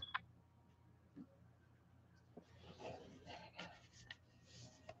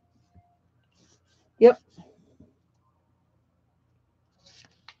 yep.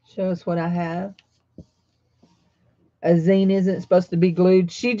 Show us what I have. A zine isn't supposed to be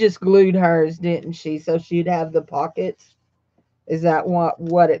glued. She just glued hers, didn't she? So she'd have the pockets. Is that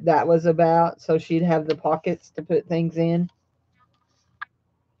that was about? So she'd have the pockets to put things in.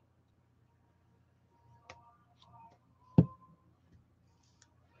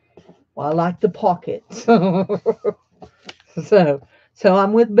 Well, I like the pockets. so so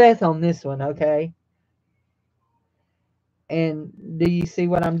I'm with Beth on this one, okay? And do you see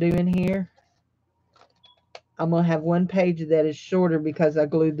what I'm doing here? I'm gonna have one page that is shorter because I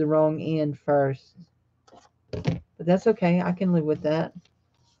glued the wrong end first. But that's okay. I can live with that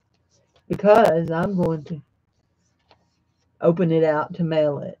because I'm going to open it out to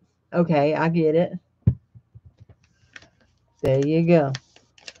mail it. Okay, I get it. There you go.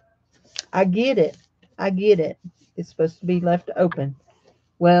 I get it. I get it. It's supposed to be left open.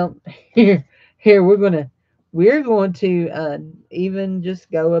 Well, here we're going to even just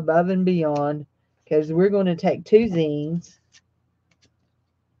go above and beyond because we're going to take two zines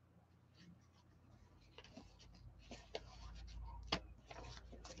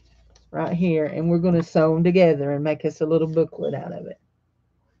right here and we're going to sew them together and make us a little booklet out of it.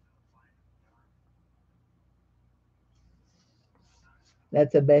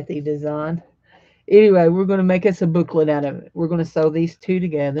 That's a Bethy design. Anyway, we're going to make us a booklet out of it. We're going to sew these two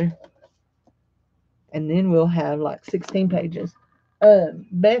together and then we'll have like 16 pages.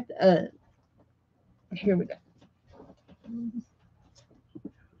 Beth, here we go.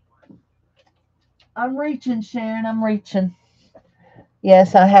 I'm reaching, Sharon. I'm reaching.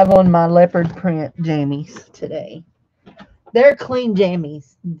 Yes, I have on my leopard print jammies today. They're clean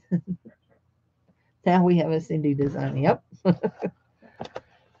jammies. Now we have a Cindy design. Yep.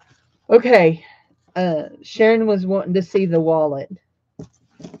 Okay. Sharon was wanting to see the wallet.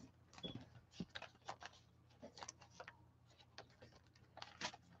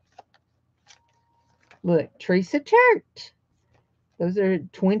 Look, Teresa Church. Those are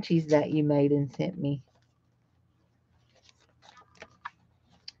Twinchies that you made and sent me.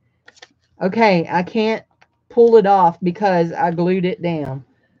 Okay, I can't pull it off because I glued it down.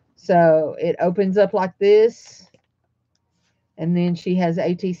 So it opens up like this, and then she has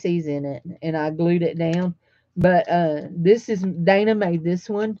ATCs in it, and I glued it down. But this is Dana made this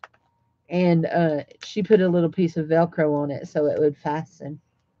one, and she put a little piece of Velcro on it so it would fasten.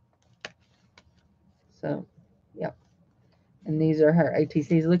 So, yep. And these are her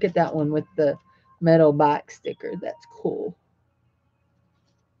ATCs. Look at that one with the metal bike sticker. That's cool.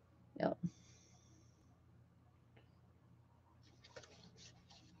 Yep.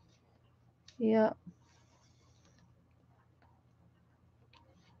 Yep.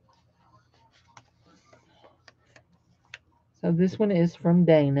 So this one is from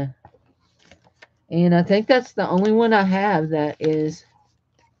Dana. And I think that's the only one I have that is,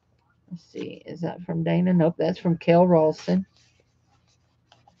 let's see, is that from Dana? Nope, that's from Kel Ralston.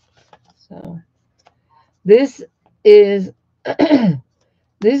 So this is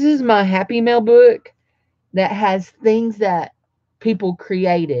this is my Happy Mail book that has things that people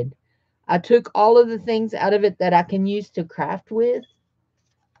created. I took all of the things out of it that I can use to craft with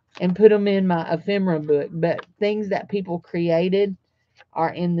and put them in my ephemera book, but things that people created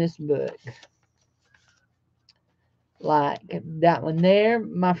are in this book. Like that one there,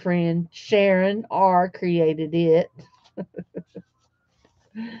 my friend Sharon R created it.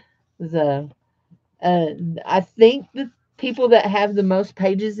 So I think the people that have the most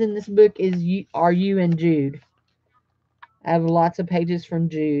pages in this book are you and Jude. I have lots of pages from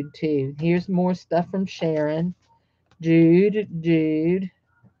Jude too. Here's more stuff from Sharon. Jude.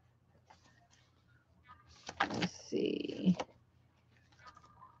 Let's see.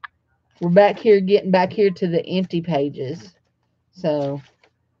 We're back here, getting back here to the empty pages. So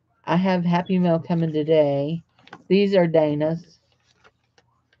I have Happy Mail coming today. These are Dana's.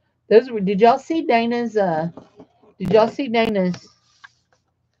 Those were, did y'all see Dana's,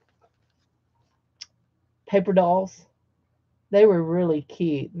 paper dolls? They were really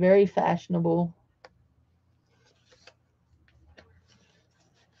cute, very fashionable.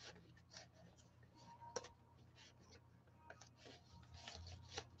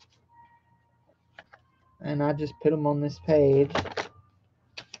 And I just put them on this page.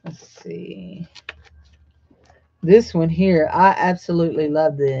 Let's see. This one here, I absolutely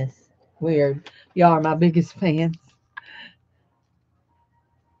love this. Weird. Y'all are my biggest fans.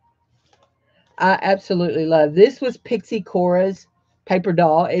 I absolutely love this. Was Pixie Cora's paper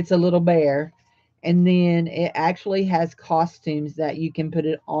doll. It's a little bear. And then it actually has costumes that you can put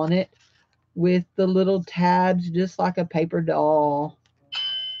it on it with the little tabs, just like a paper doll.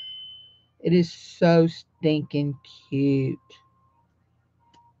 It is so stinking cute.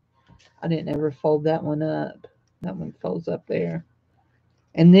 I didn't ever fold that one up. That one folds up there.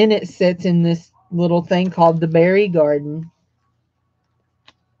 And then it sits in this little thing called the berry garden.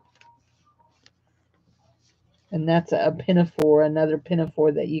 And that's a pinafore, another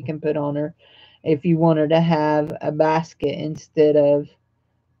pinafore that you can put on her if you want her to have a basket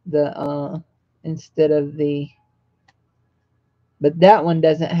the instead of the, but that one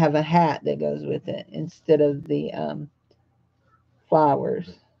doesn't have a hat that goes with it instead of the flowers.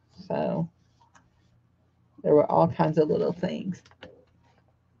 So there were all kinds of little things.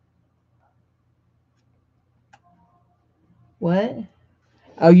 What?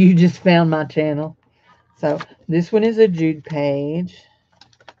 Oh, you just found my channel. So this one is a Jude page.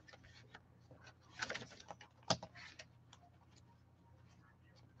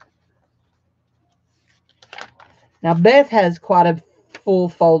 Now Beth has quite a full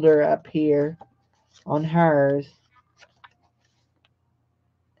folder up here on hers.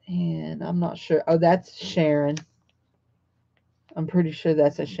 And I'm not sure. Oh, that's Sharon. I'm pretty sure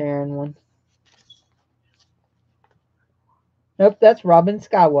that's a Sharon one. Nope, that's Robin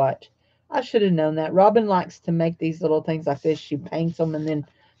Skywatch. I should have known that. Robin likes to make these little things like this. She paints them and then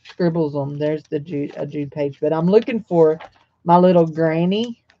scribbles them. There's the Jude page. But I'm looking for my little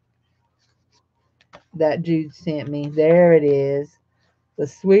granny that Jude sent me. There it is. The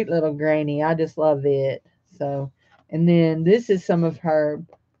sweet little granny. I just love it. So, and then this is some of her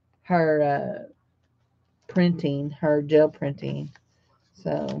printing, her gel printing.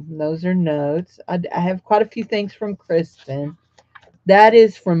 So those are notes. I have quite a few things from Kristen. That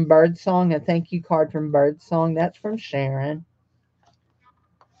is from Birdsong, a thank you card from Birdsong. That's from Sharon.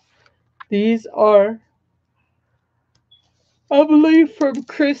 These are, I believe, from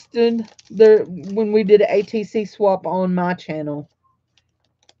Kristen. They're when we did an ATC swap on my channel.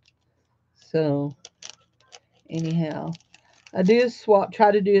 So, anyhow, I do a swap, try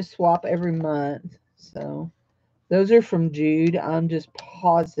to do a swap every month. So, those are from Jude. I'm just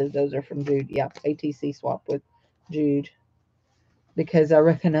positive those are from Jude. Yep, ATC swap with Jude. Because I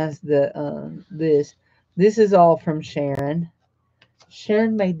recognize this. This is all from Sharon.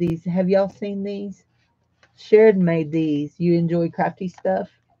 Sharon made these. Have y'all seen these? Sharon made these. You enjoy crafty stuff?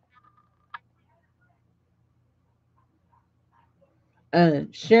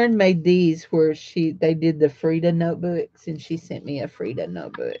 Sharon made these where they did the Frida notebooks, and she sent me a Frida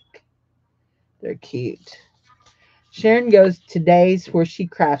notebook. They're cute. Sharon goes to days where she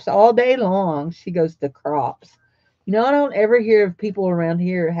crafts all day long. She goes to crops. You know, I don't ever hear of people around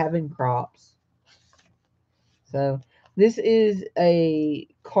here having crops. So this is a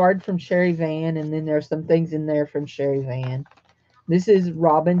card from Sherry Van, and then there's some things in there from Sherry Van. This is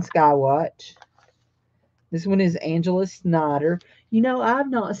Robin Skywatch. This one is Angela Snyder. You know, I've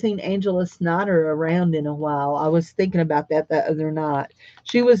not seen Angela Snyder around in a while. I was thinking about that the other night.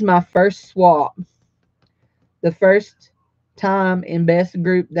 She was my first swap. The first time in Best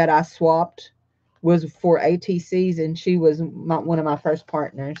Group that I swapped was for ATCs, and she was one of my first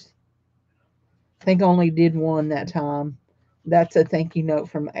partners. I think I only did one that time. That's a thank you note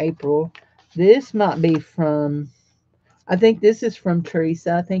from April. This might be from, I think this is from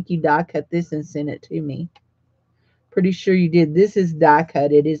Teresa. I think you die cut this and sent it to me. Pretty sure you did. This is die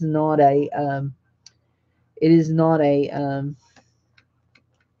cut. It is not a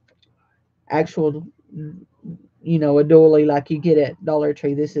actual, you know, a doily like you get at Dollar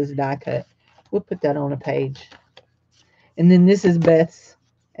Tree. This is die cut. We'll put that on a page. And then this is Beth's,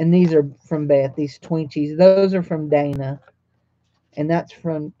 and these are from Beth, these Twinkies. Those are from Dana, and that's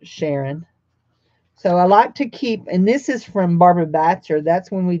from Sharon. So I like to keep, and this is from Barbara Batcher.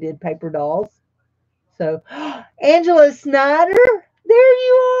 That's when we did paper dolls. So, Angela Snyder, there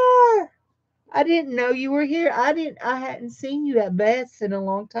you are. I didn't know you were here. I hadn't seen you at Beth's in a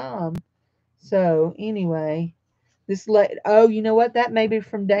long time. So anyway, oh, you know what? That may be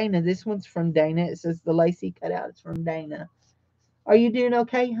from Dana. This one's from Dana. It says the Lacey cutout is from Dana. Are you doing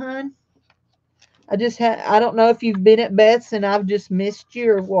okay, hon? I don't know if you've been at Beth's and I've just missed you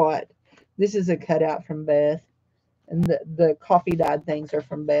or what. This is a cutout from Beth. And the coffee dyed things are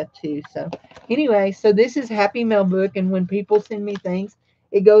from Beth too. So anyway, so this is Happy Mail Book, and when people send me things,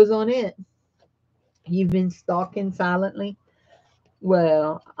 it goes on it. You've been stalking silently.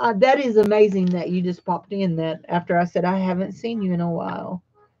 Well, that is amazing that you just popped in that after I said I haven't seen you in a while.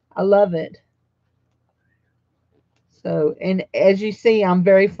 I love it. So, and as you see, I'm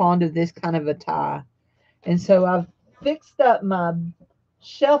very fond of this kind of a tie. And so I've fixed up my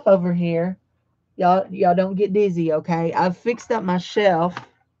shelf over here. Y'all don't get dizzy, okay? I've fixed up my shelf.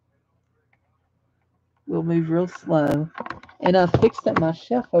 We'll move real slow. And I've fixed up my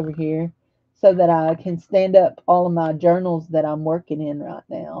shelf over here so that I can stand up all of my journals that I'm working in right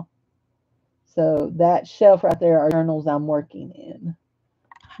now. So that shelf right there are journals I'm working in.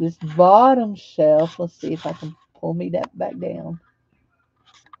 This bottom shelf, let's see if I can pull me that back down.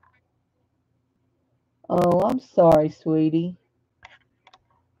 Oh, I'm sorry, sweetie.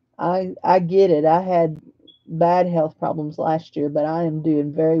 I get it. I had bad health problems last year, but I am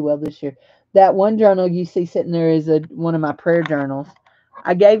doing very well this year. That one journal you see sitting there is one of my prayer journals.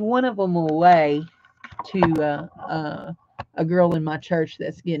 I gave one of them away to a girl in my church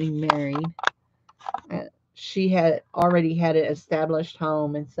that's getting married. She had already had an established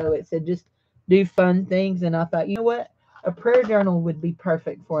home, and so it said just do fun things. And I thought, you know what? A prayer journal would be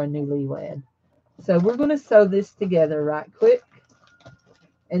perfect for a newlywed. So we're going to sew this together right quick.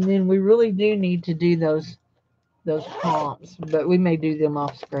 And then we really do need to do those prompts, but we may do them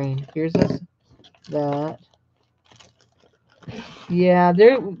off screen. Here's that. Yeah,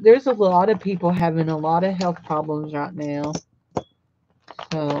 there's a lot of people having a lot of health problems right now.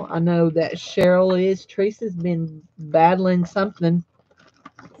 So I know that Cheryl is. Teresa's been battling something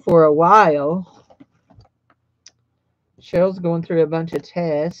for a while. Cheryl's going through a bunch of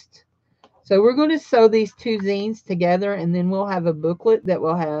tests. So we're going to sew these two zines together, and then we'll have a booklet that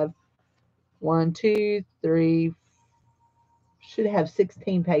will have 1, 2, 3, should have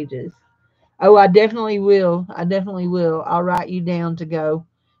 16 pages. Oh, I definitely will. I definitely will. I'll write you down to go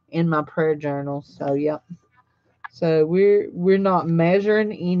in my prayer journal. So, yep. So we're not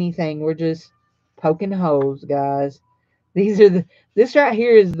measuring anything. We're just poking holes, guys. This right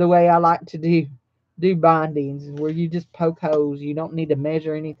here is the way I like to do bindings, where you just poke holes. You don't need to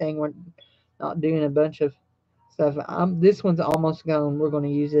measure anything. We're not doing a bunch of stuff. This one's almost gone. We're going to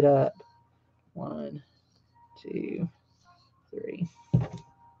use it up. 1, 2, 3.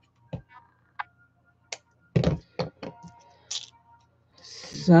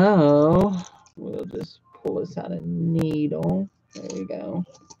 So we'll just pull this out a needle. There we go.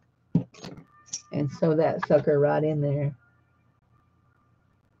 And sew that sucker right in there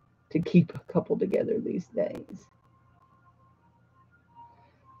to keep a couple together these days.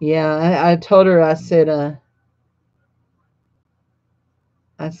 Yeah, I told her, I said,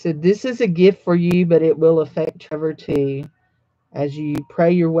 this is a gift for you, but it will affect Trevor too. As you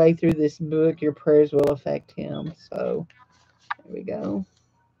pray your way through this book, your prayers will affect him. So there we go.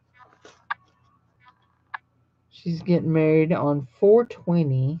 She's getting married on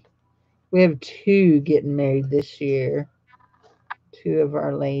 4/20. We have 2 getting married this year. 2 of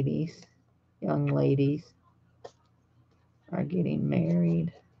our ladies, young ladies, are getting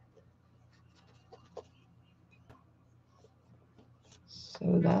married.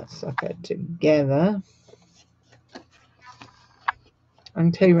 So that's sucker together. I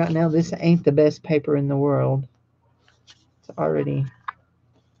can tell you right now, this ain't the best paper in the world. It's already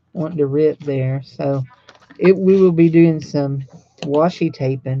wanting to rip there. So we will be doing some washi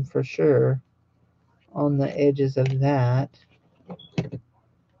taping for sure on the edges of that. There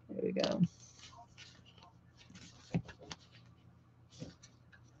we go.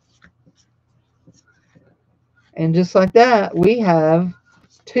 And just like that, we have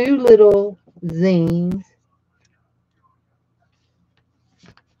 2 little zines.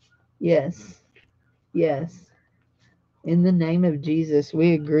 Yes. Yes. In the name of Jesus,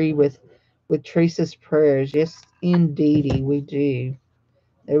 we agree with Teresa's prayers. Yes, indeedy, we do.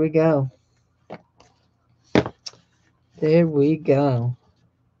 There we go. There we go.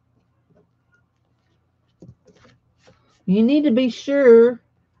 You need to be sure.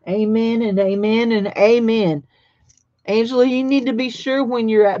 Amen and amen and amen. Angela, you need to be sure when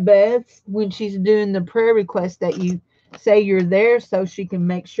you're at Beth's, when she's doing the prayer request, that you say you're there so she can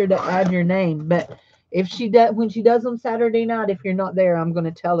make sure to add your name. But If she does, when she does them Saturday night, if you're not there, I'm going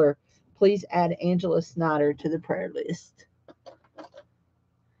to tell her, please add Angela Snyder to the prayer list.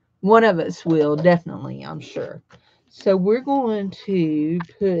 One of us will, definitely, I'm sure. So we're going to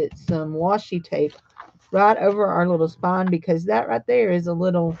put some washi tape right over our little spine because that right there is a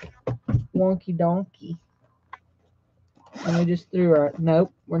little wonky donkey. And we just threw our,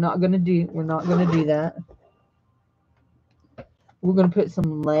 nope, we're not going to do that. We're going to put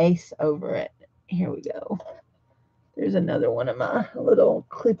some lace over it. Here we go. There's another one of my little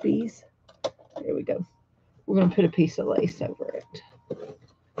clippies. There we go. We're going to put a piece of lace over it. There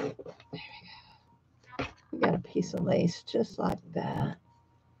we go. We got a piece of lace just like that.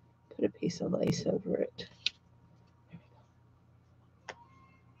 Put a piece of lace over it.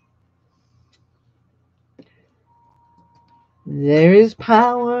 There is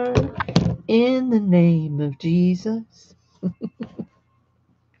power in the name of Jesus.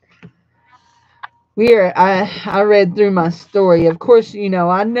 I read through my story. Of course, you know,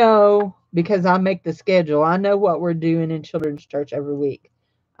 I know because I make the schedule. I know what we're doing in children's church every week.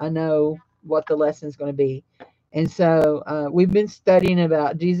 I know what the lesson's going to be. And so we've been studying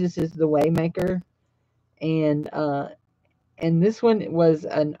about Jesus is the way maker. And this one was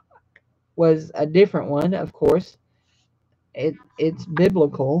a different one, of course. It's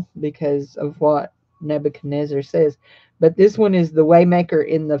biblical because of what Nebuchadnezzar says. But this one is the way maker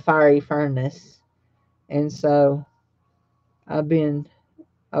in the fiery furnace. And so I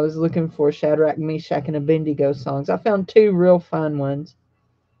was looking for Shadrach, Meshach, and Abednego songs. I found 2 real fun ones.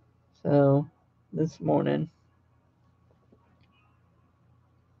 So this morning.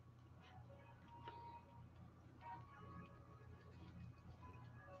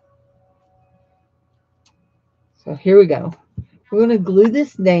 So here we go. We're going to glue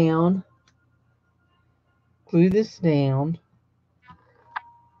this down. Glue this down.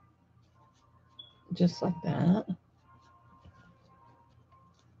 Just like that.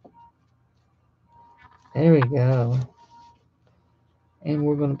 There we go. And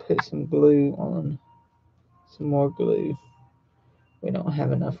we're going to put some glue on. Some more glue. We don't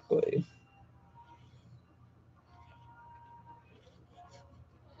have enough glue.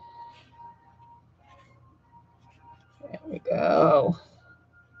 There we go.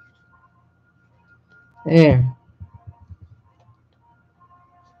 There.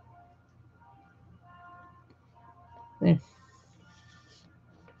 There.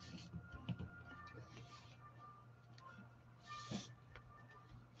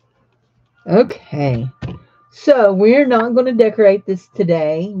 Okay. So we're not going to decorate this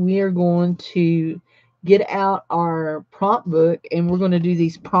today. We are going to get out our prompt book and we're going to do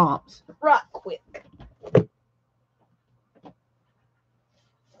these prompts right quick.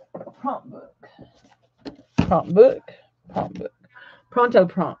 Prompt book. Prompt book. Prompt book. Pronto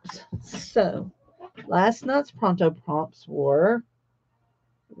prompts. So last night's pronto prompts were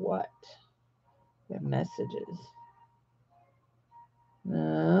what? The messages.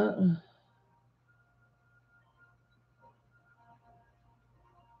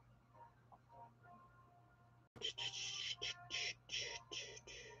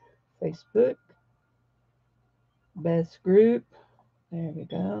 Facebook. Best group. There we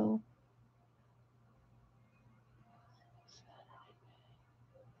go.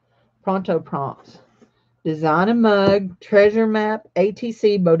 Pronto prompts. Design a mug, treasure map,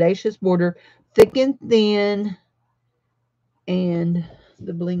 ATC, bodacious border, thick and thin, and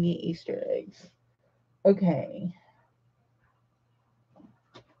the blingy Easter eggs. Okay.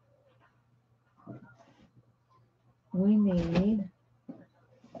 We need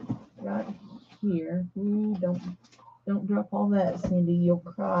right here. Don't drop all that, Cindy. You'll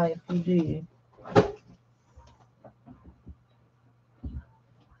cry if you do.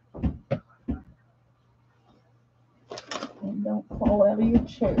 And don't fall out of your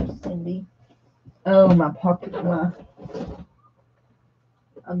chair, Cindy. Oh, my pocket,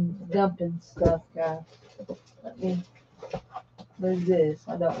 I'm dumping stuff, guys. Let me move this.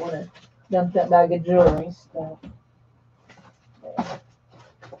 I don't want to dump that bag of jewelry stuff.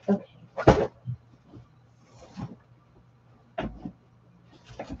 Okay.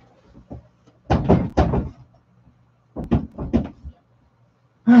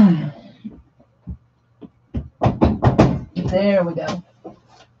 There we go.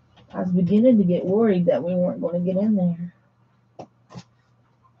 I was beginning to get worried that we weren't going to get in there.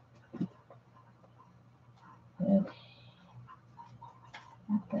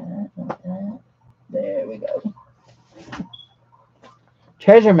 Okay. Like that. There we go.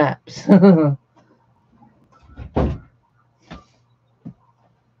 Treasure maps.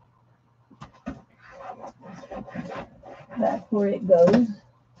 That's where it goes.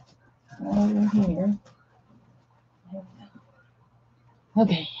 over here.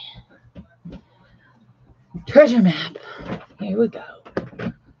 Okay. Treasure map. Here we go.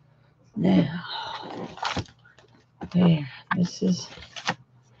 Now, there.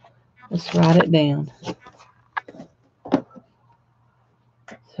 Let's write it down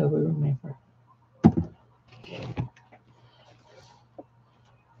so we remember.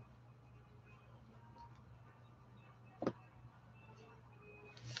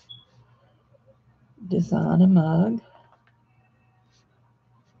 Design a mug.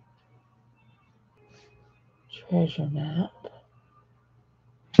 Treasure map.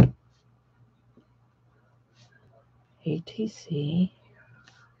 ATC.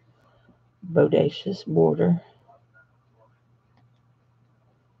 Bodacious border.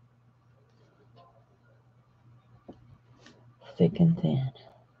 Thick and thin.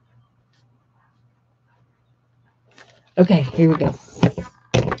 Okay, here we go.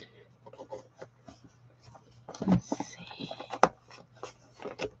 Let's see.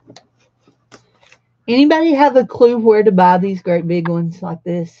 Anybody have a clue where to buy these great big ones like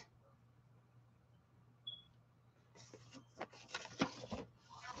this?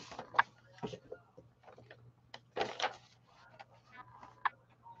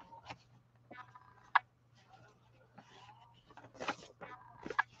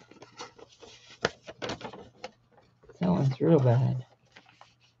 That one's real bad.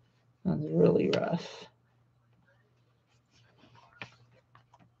 That one's really rough.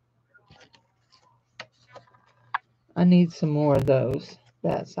 I need some more of those,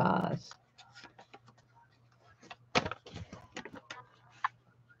 that size.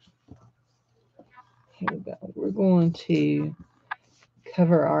 Here we go. We're going to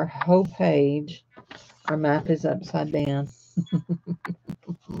cover our whole page. Our map is upside down.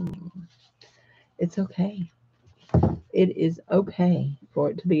 It's okay. It is okay for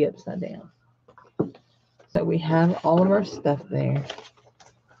it to be upside down. So we have all of our stuff there.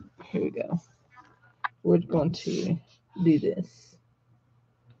 Here we go. We're going to do this.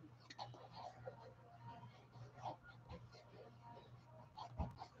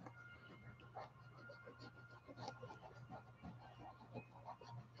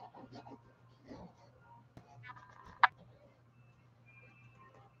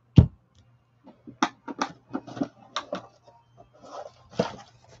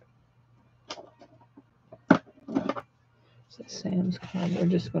 So Sam's Club, we're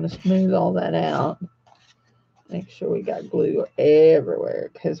just going to smooth all that out. Make sure we got glue everywhere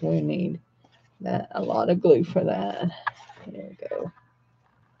because we need a lot of glue for that. There we go.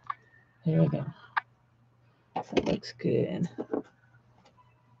 There we go. That looks good.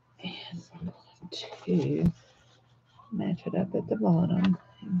 And I'm going to match it up at the bottom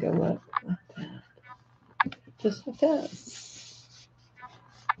and go up like that. Just like that.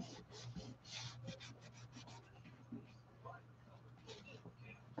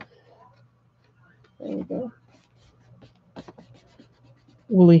 There we go.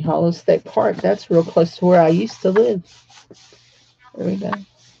 Woolly Hollow State Park. That's real close to where I used to live. There we go.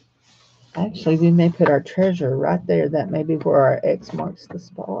 Actually, we may put our treasure right there. That may be where our X marks the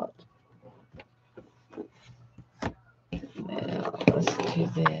spot. Now, let's do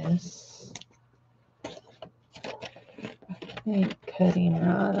this. I think cutting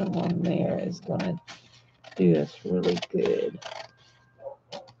right along there is going to do us really good.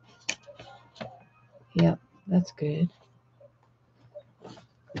 Yep, that's good.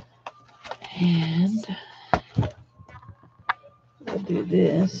 And we'll do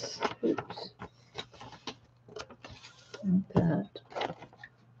this. Oops. Like that.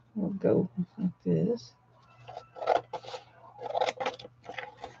 We'll go like this.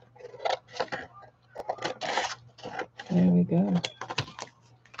 There we go.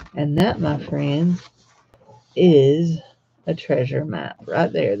 And that, my friends, is a treasure map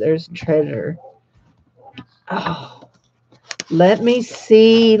right there. There's treasure. Oh, let me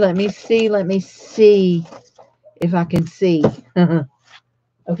see if I can see.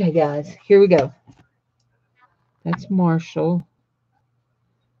 Okay, guys, here we go. That's Marshall.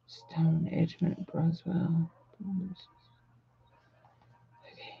 Stone, Edgemont, Broswell.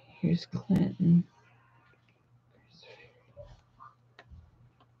 Okay, here's Clinton.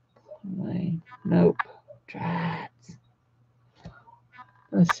 Nope. Drats.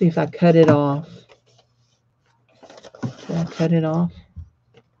 Let's see if I cut it off. Did I cut it off?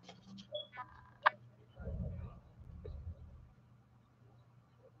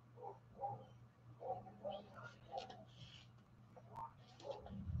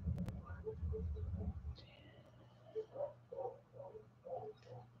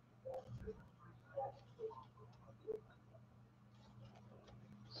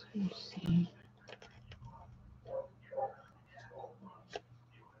 Let's see.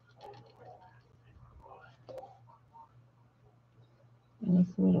 And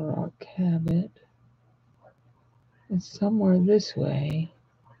this little rock cabin is somewhere this way.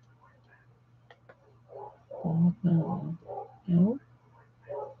 Oh no. No.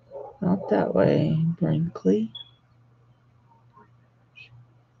 Not that way, Brinkley.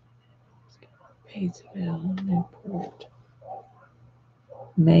 Batesville, Newport.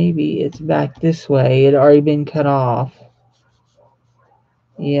 Maybe it's back this way. It already been cut off.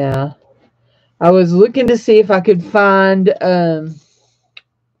 Yeah. I was looking to see if I could find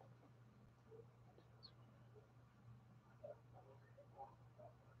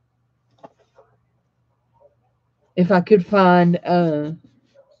if I could find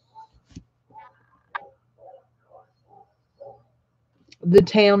the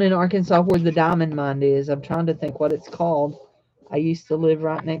town in Arkansas where the diamond mine is. I'm trying to think what it's called. I used to live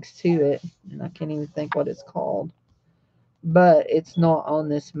right next to it, and I can't even think what it's called. But it's not on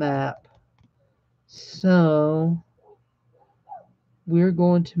this map. So we're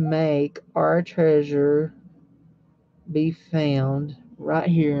going to make our treasure be found right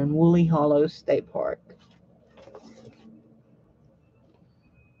here in Woolly Hollow State Park.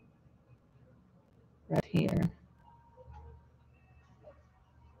 Right here.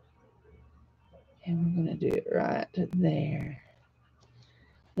 And we're going to do it right there.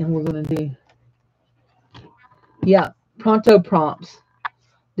 And we're going to do, yeah, pronto prompts.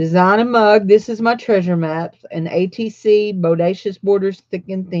 Design a mug. This is my treasure map. An ATC, bodacious borders, thick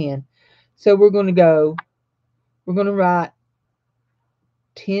and thin. So we're going to write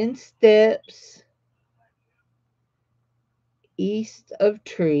 10 steps east of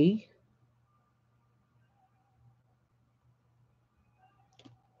tree.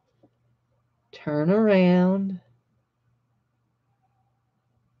 Turn around.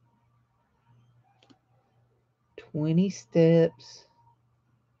 20 steps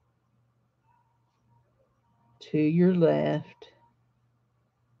to your left.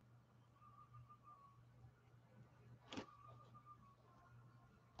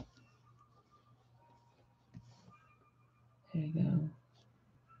 There you go.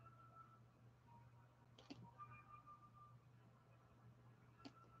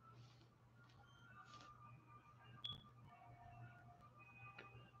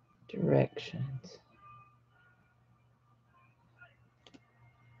 Directions.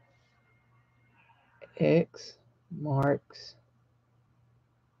 X marks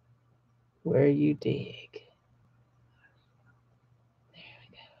where you dig. There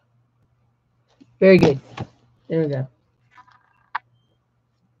we go. Very good. There we go.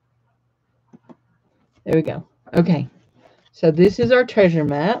 There we go. Okay. So this is our treasure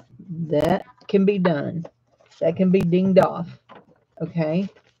map. That can be done. That can be dinged off. Okay.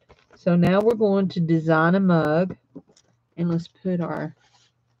 So now we're going to design a mug. And let's put our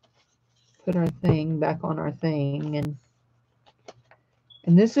thing back on our thing.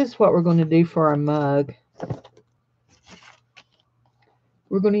 And this is what we're going to do for our mug.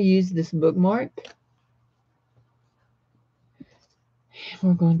 We're going to use this bookmark. And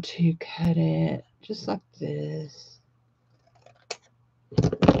we're going to cut it just like this.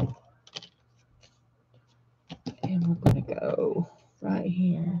 And we're going to go right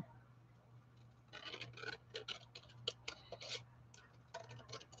here.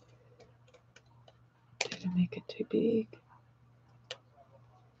 Did I make it too big?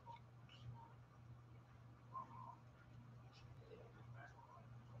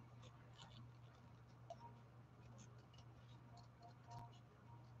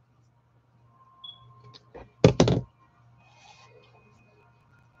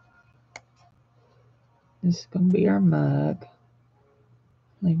 This is going to be our mug.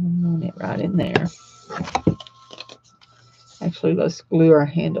 Leave it right in there. Actually, let's glue our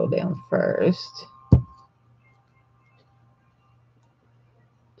handle down first.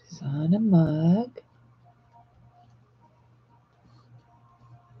 Design a mug.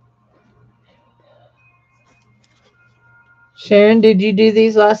 Sharon, did you do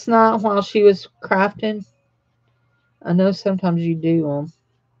these last night while she was crafting? I know sometimes you do them.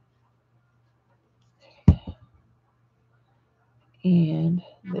 And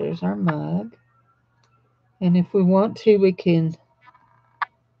there's our mug. And if we want to, we can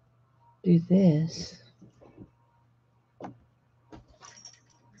do this.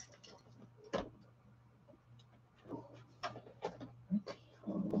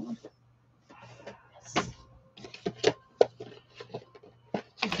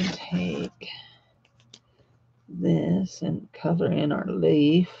 We can take this and color in our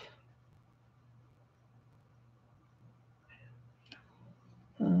leaf.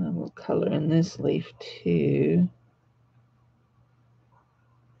 this leaf too.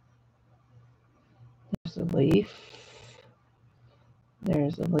 There's a leaf.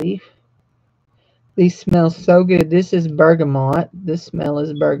 There's a leaf. These smell so good. This is bergamot. This smell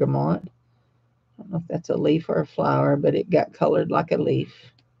is bergamot. I don't know if that's a leaf or a flower, but it got colored like a leaf.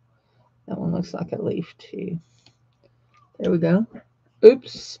 That one looks like a leaf too. There we go.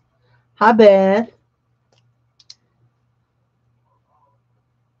 Oops. Hi, Beth.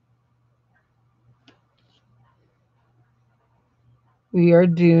 We are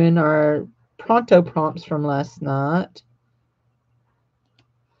doing our pronto prompts from last night.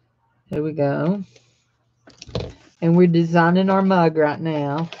 Here we go. And we're designing our mug right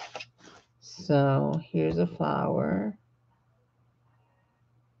now. So here's a flower.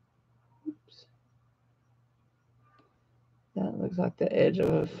 Oops. That looks like the edge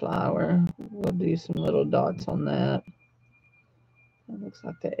of a flower. We'll do some little dots on that. That looks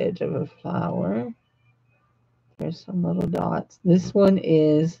like the edge of a flower. There's some little dots. This one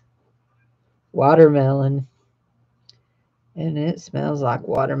is watermelon. And it smells like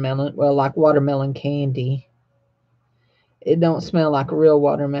watermelon. Well, like watermelon candy. It don't smell like real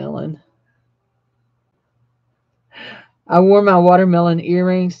watermelon. I wore my watermelon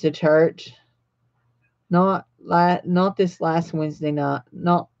earrings to church. Not this last Wednesday night.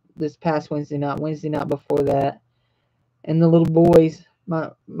 Not this past Wednesday night. Wednesday night before that. And the little boys,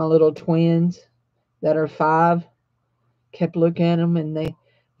 my little twins that are 5, kept looking at them, and they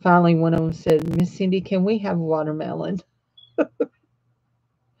finally, one of them said, "Miss Cindy, can we have watermelon?"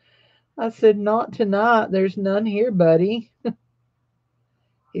 I said, "Not tonight. There's none here, buddy."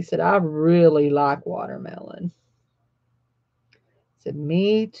 He said, "I really like watermelon." I said,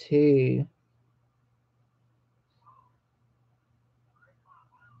 "Me too."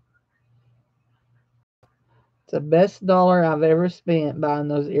 It's the best dollar I've ever spent buying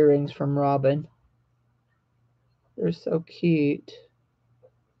those earrings from Robin. They're so cute.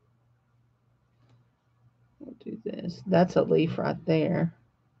 We'll do this. That's a leaf right there.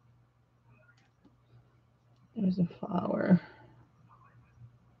 There's a flower.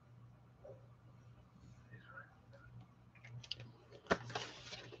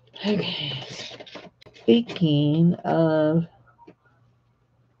 Okay. Speaking of,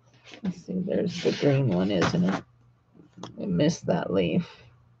 let's see, there's the green one, isn't it? We missed that leaf.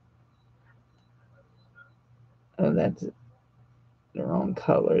 Oh, that's the wrong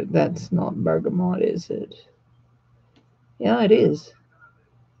color. That's not bergamot, is it? Yeah, it is.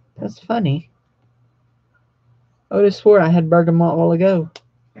 That's funny. I would have swore I had bergamot a while ago.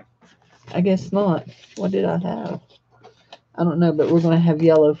 I guess not. What did I have? I don't know, but we're going to have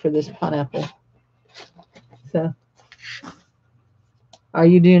yellow for this pineapple. So, are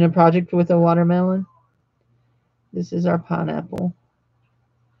you doing a project with a watermelon? This is our pineapple.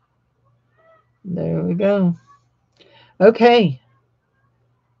 There we go. Okay.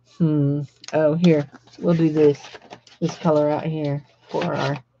 Oh, here. We'll do this color out here for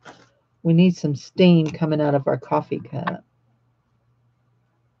our, we need some steam coming out of our coffee cup.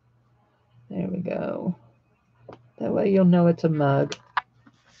 There we go. That way you'll know it's a mug.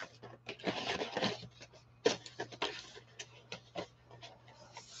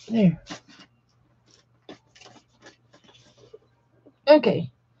 There.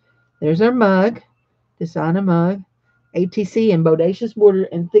 Okay. There's our mug. Design a mug. ATC and bodacious border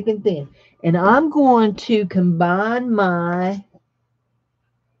and thick and thin. And I'm going to combine my,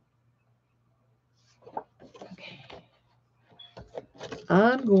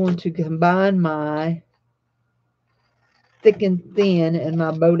 thick and thin and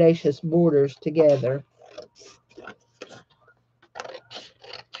my bodacious borders together.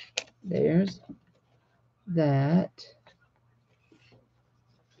 There's that.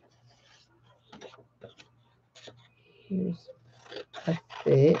 Here's a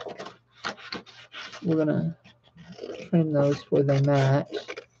thick. We're going to trim those where they match.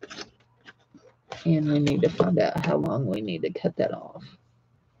 And we need to find out how long we need to cut that off.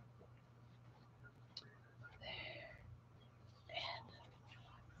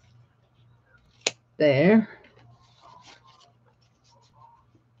 There.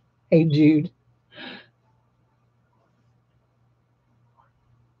 Hey, Jude.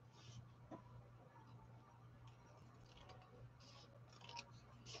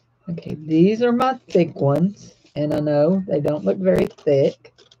 Okay, these are my thick ones. And I know they don't look very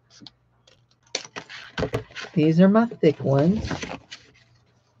thick. These are my thick ones.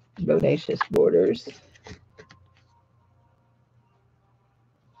 Bodacious borders.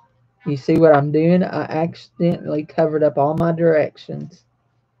 You see what I'm doing? I accidentally covered up all my directions.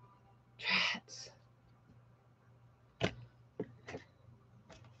 Trats.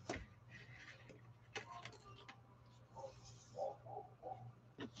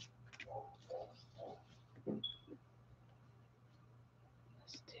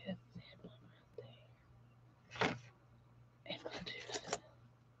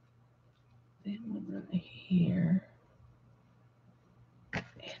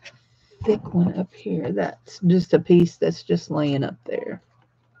 thick one up here. That's just a piece that's just laying up there.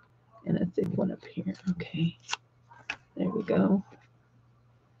 And a thick one up here. Okay. There we go.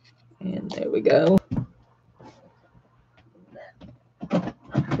 And there we go. We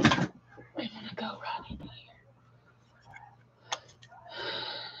want to go right in here.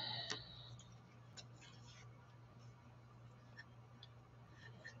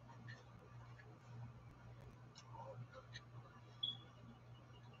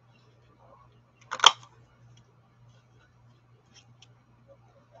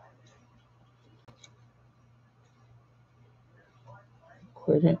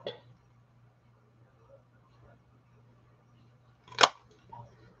 Quit it.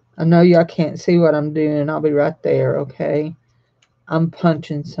 I know y'all can't see what I'm doing. I'll be right there, okay? I'm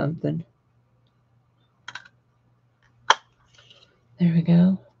punching something. There we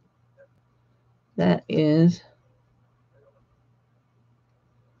go. That is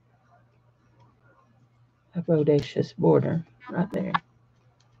a bodacious border right there.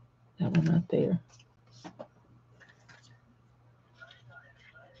 That one right there.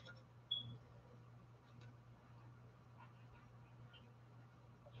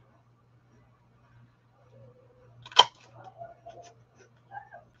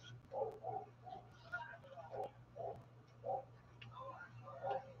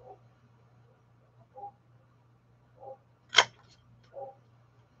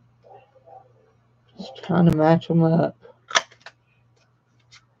 Just trying to match them up.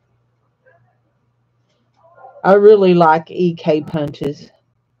 I really like EK punches.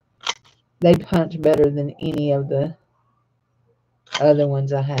 They punch better than any of the other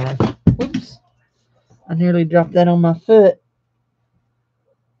ones I have. Whoops. I nearly dropped that on my foot.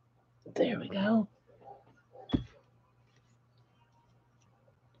 There we go.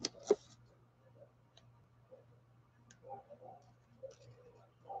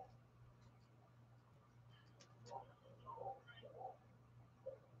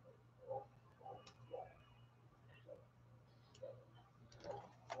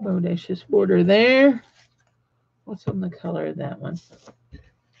 Bodacious border there. What's on the color of that one?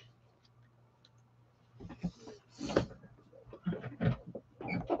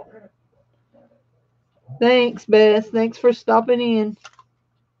 Thanks, Beth. Thanks for stopping in.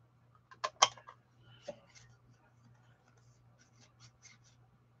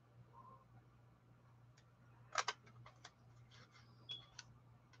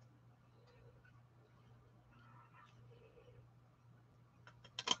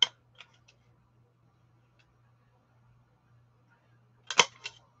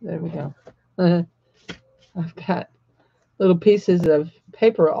 There we go. I've got little pieces of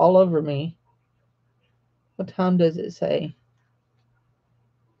paper all over me. What time does it say?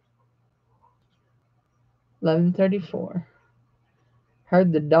 11:34.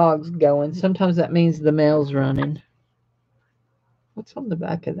 Heard the dogs going. Sometimes that means the mail's running. What's on the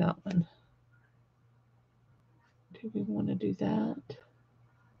back of that one? Do we want to do that?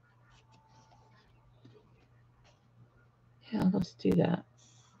 Yeah, let's do that.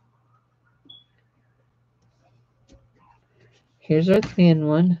 Here's our thin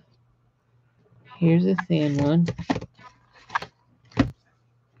one. Here's a thin one.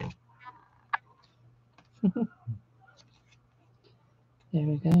 There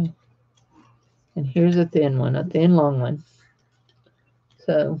we go. And here's a thin one, a thin, long one.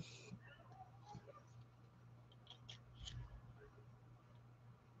 So,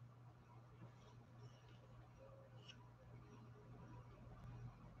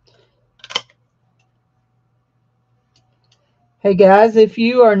 hey guys, if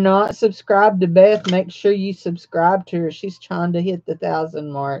you are not subscribed to Beth, make sure you subscribe to her. She's trying to hit the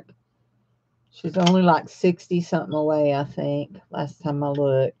 1,000 mark. She's only like 60 something away, I think, last time I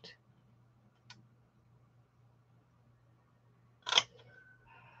looked.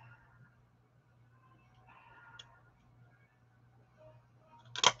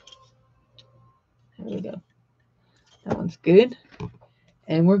 There we go. That one's good.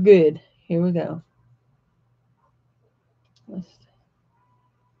 And we're good. Here we go. Let's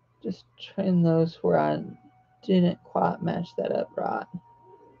just trim those where I didn't quite match that up right.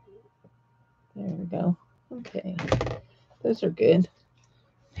 There we go. Okay. Those are good.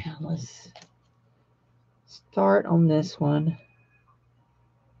 Now let's start on this one.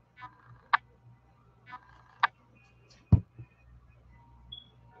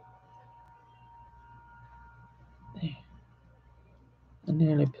 There. I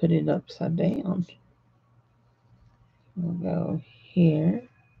nearly put it upside down. We'll go here.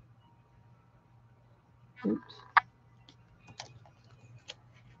 Oops.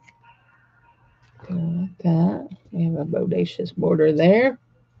 Go like that. We have a bodacious border there.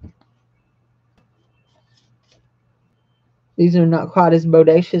 These are not quite as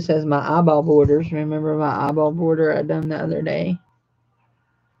bodacious as my eyeball borders. Remember my eyeball border I done the other day?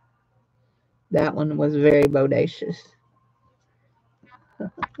 That one was very bodacious.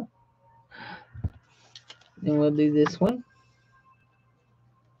 Then we'll do this one.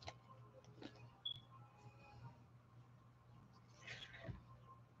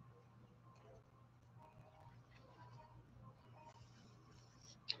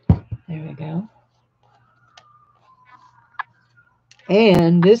 There we go.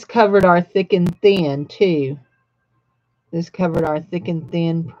 And this covered our thick and thin too. This covered our thick and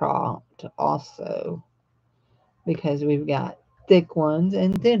thin prompt also, because we've got thick ones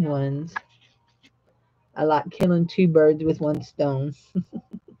and thin ones. I like killing two birds with one stone. There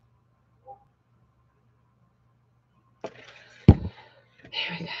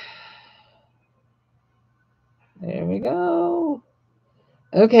we go. There we go.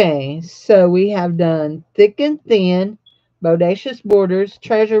 Okay, so we have done thick and thin, bodacious borders,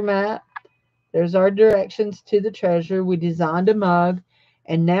 treasure map. There's our directions to the treasure. We designed a mug,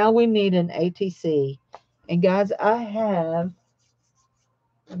 and now we need an ATC. And guys, I have,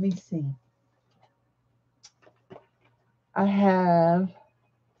 let me see. I have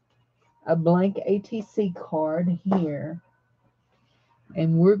a blank ATC card here,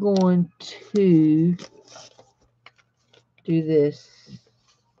 and we're going to do this.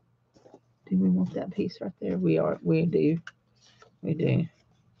 Do we want that piece right there? We do. I'm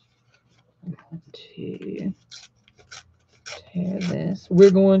going to tear this.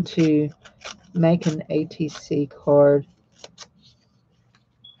 We're going to make an ATC card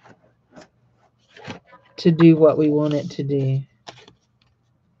to do what we want it to do.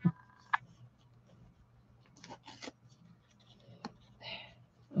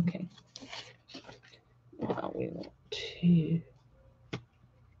 Okay. Now we want to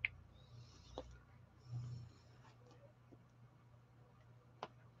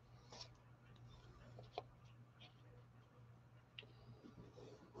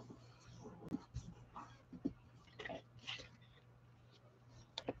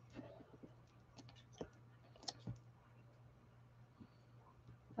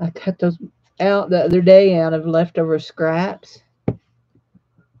I cut those out the other day out of leftover scraps.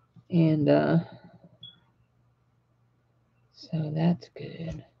 And so that's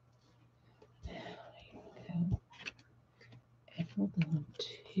good. And we're going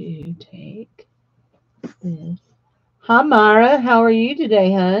to take this. Hi, Myra. How are you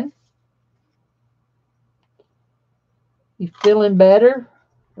today, hon? You feeling better?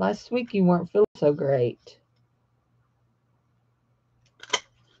 Last week you weren't feeling so great.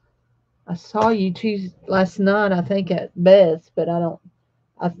 I saw you last night, I think, at Beth's, but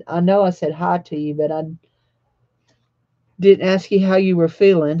I know I said hi to you, but I didn't ask you how you were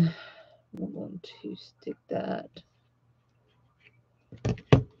feeling. I'm going to stick that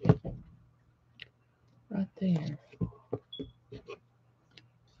right there.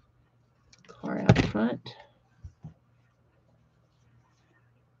 Car out front.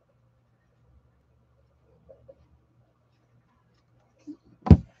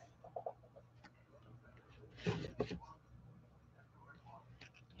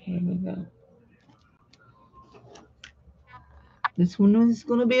 Here we go. This one was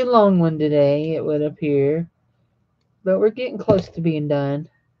going to be a long one today, it would appear. But we're getting close to being done.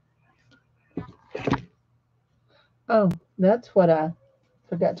 Oh, that's what I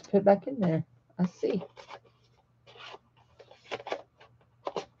forgot to put back in there. I see.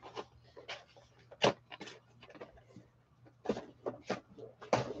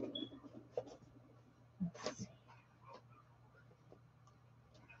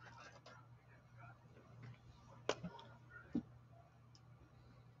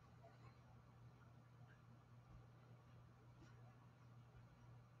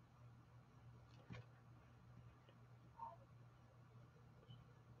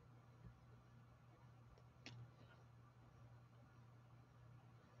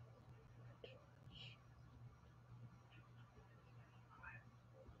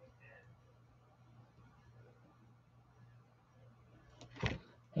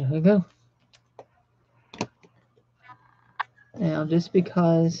 There we go. Now, just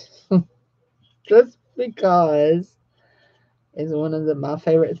because is one of my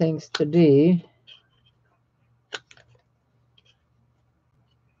favorite things to do.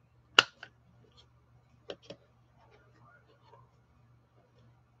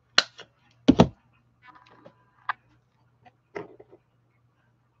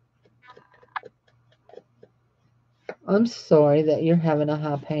 I'm sorry that you're having a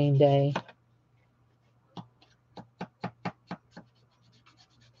high pain day.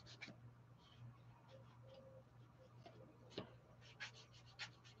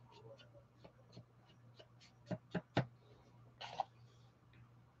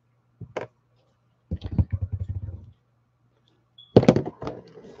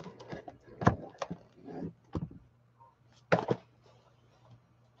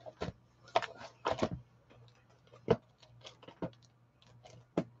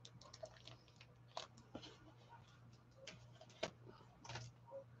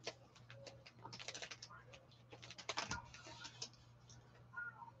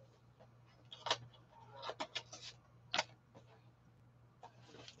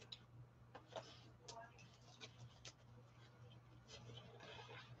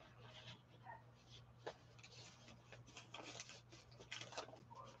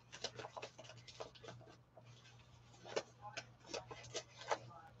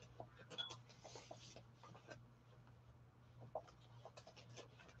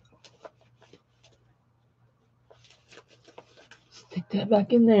 Stick that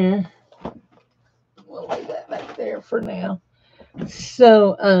back in there. We'll leave that back there for now.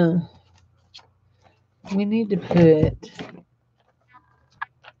 So, we need to put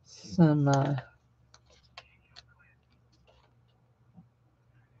some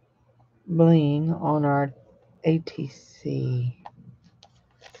bling on our ATC.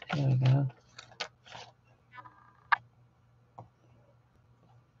 There we go.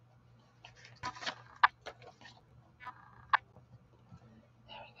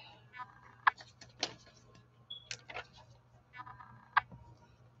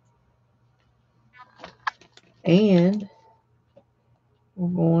 And we're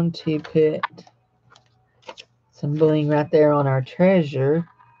going to put some bling right there on our treasure.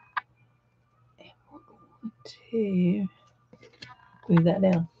 And we're going to glue that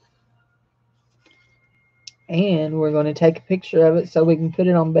down. And we're going to take a picture of it so we can put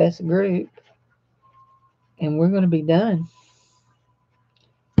it on Best Group. And we're going to be done.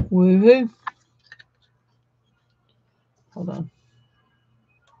 Woohoo! Hold on.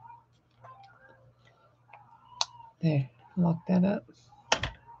 There. Lock that up.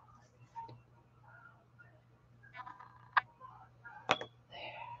 There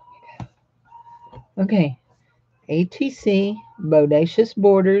we go. Okay. ATC, Bodacious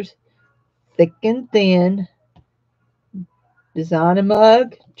Borders, Thick and Thin, Design a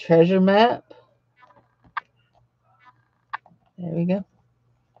Mug, Treasure Map. There we go.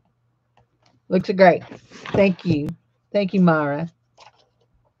 Looks great. Thank you. Thank you, Myra.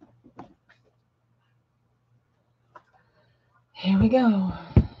 Here we go.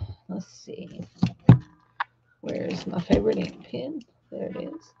 Let's see. Where's my favorite ink pen? There it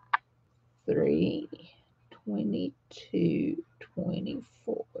is. 3, 22,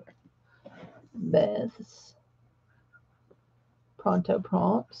 24. Beth's Pronto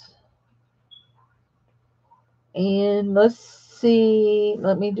Prompts. And let's see.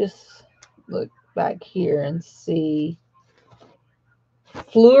 Let me just look back here and see.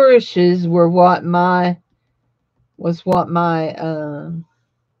 Flourishes were what my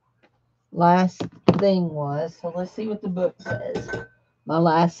last thing was. So let's see what the book says. My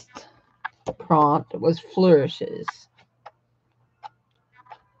last prompt was flourishes.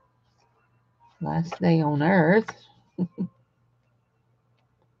 Last day on earth.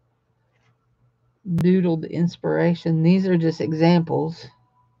 Doodled inspiration. These are just examples.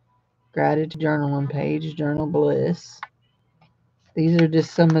 Gratitude journaling page, journal bliss. These are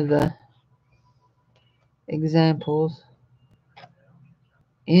just some of the examples.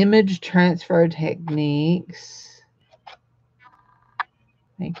 Image transfer techniques.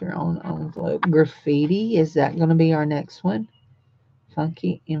 Make your own envelope. Graffiti. Is that going to be our next one?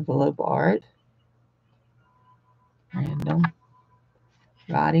 Funky envelope art. Random.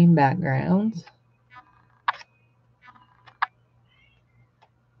 Writing backgrounds.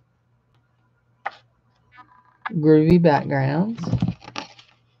 Groovy backgrounds.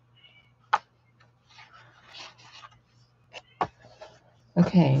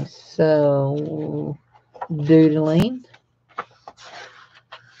 Okay, so doodling.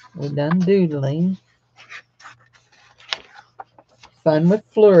 We're done doodling. Fun with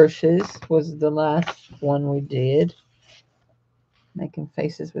flourishes was the last one we did. Making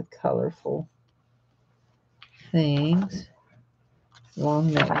faces with colorful things.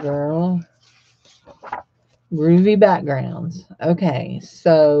 Long neck girl. Groovy backgrounds. Okay,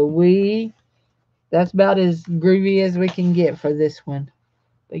 so that's about as groovy as we can get for this one.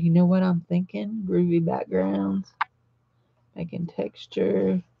 But you know what I'm thinking? Groovy backgrounds. Making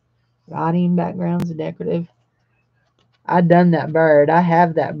texture. Writing backgrounds, decorative. I done that bird. I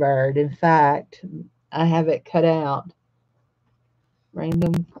have that bird. In fact, I have it cut out.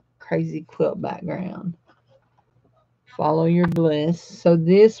 Random crazy quilt background. Follow your bliss. So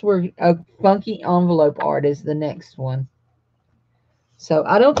this a funky envelope art is the next one. So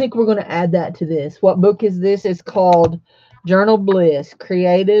I don't think we're going to add that to this. What book is this? It's called Journal Bliss,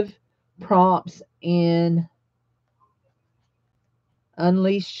 Creative Prompts in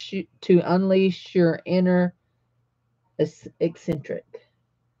Unleash Your Inner Eccentric.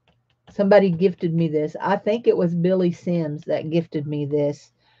 Somebody gifted me this. I think it was Billy Sims that gifted me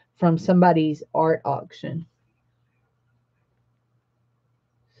this from somebody's art auction.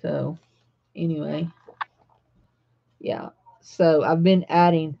 So anyway, yeah. So I've been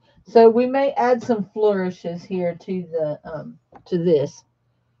adding. So we may add some flourishes here to the to this.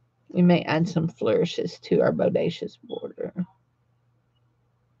 We may add some flourishes to our bodacious border.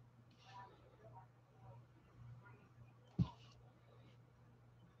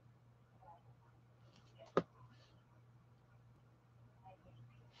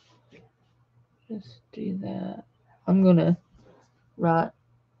 Just do that. I'm gonna right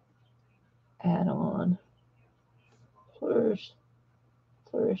add-on. Flourishes.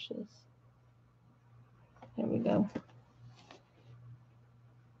 There we go.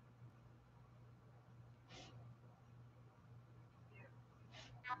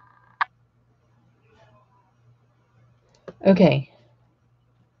 Okay.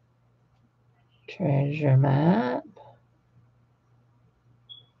 Treasure map.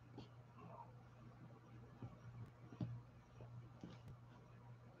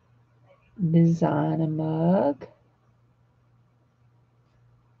 Design a mug.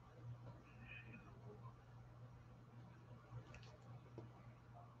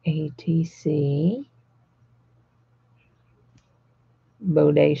 ATC.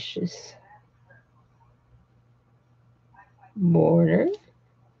 Bodacious. Border.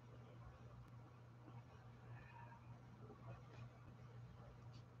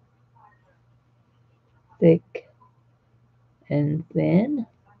 Thick and thin.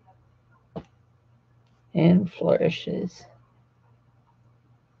 And flourishes.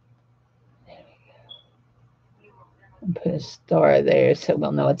 There we go. I'll put a star there so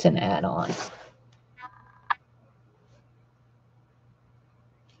we'll know it's an add-on.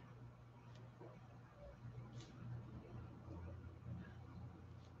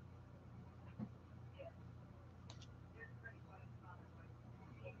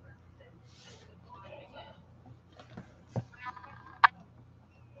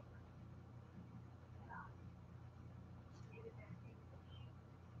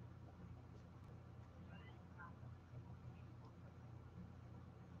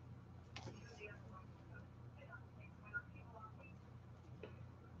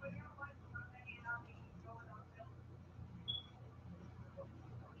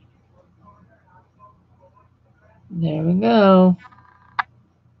 There we go.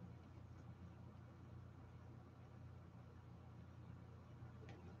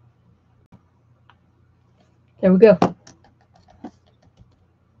 There we go.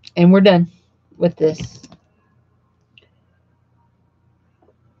 And we're done with this.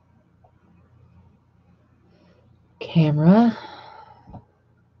 Camera.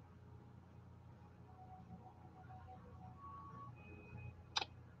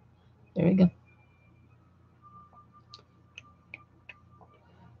 There we go.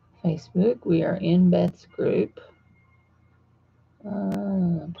 Facebook. We are in Beth's group.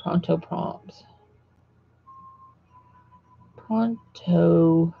 Pronto prompts.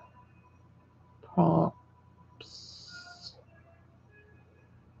 Pronto prompts.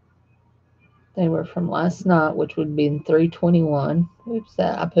 They were from last night, which would be in 321. Oops,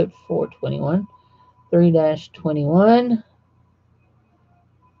 I put 421. 3-21.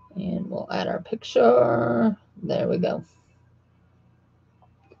 And we'll add our picture. There we go.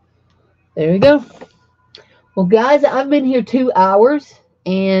 There we go. Well, guys, I've been here 2 hours,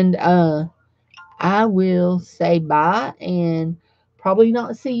 and I will say bye and probably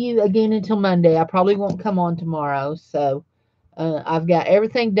not see you again until Monday. I probably won't come on tomorrow. So I've got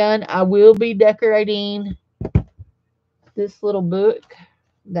everything done. I will be decorating this little book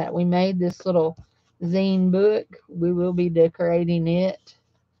that we made, this little zine book. We will be decorating it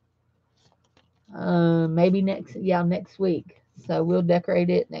maybe next week. So we'll decorate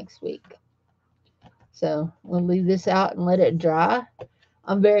it next week. So we'll leave this out and let it dry.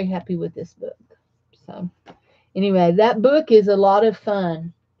 I'm very happy with this book. So anyway, that book is a lot of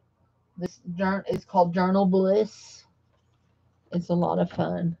fun. This journal is called Journal Bliss. It's a lot of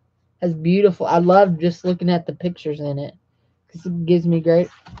fun. It's beautiful. I love just looking at the pictures in it because it gives me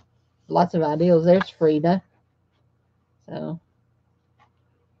lots of ideas. There's Frida. So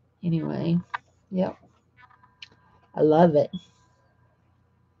anyway, yep, I love it.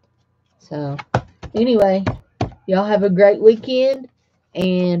 So anyway, y'all have a great weekend,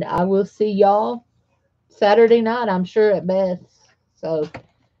 and I will see y'all Saturday night, I'm sure, at Beth's. So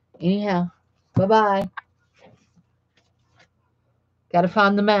anyhow, bye-bye. Got to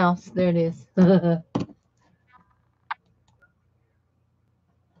find the mouse. There it is.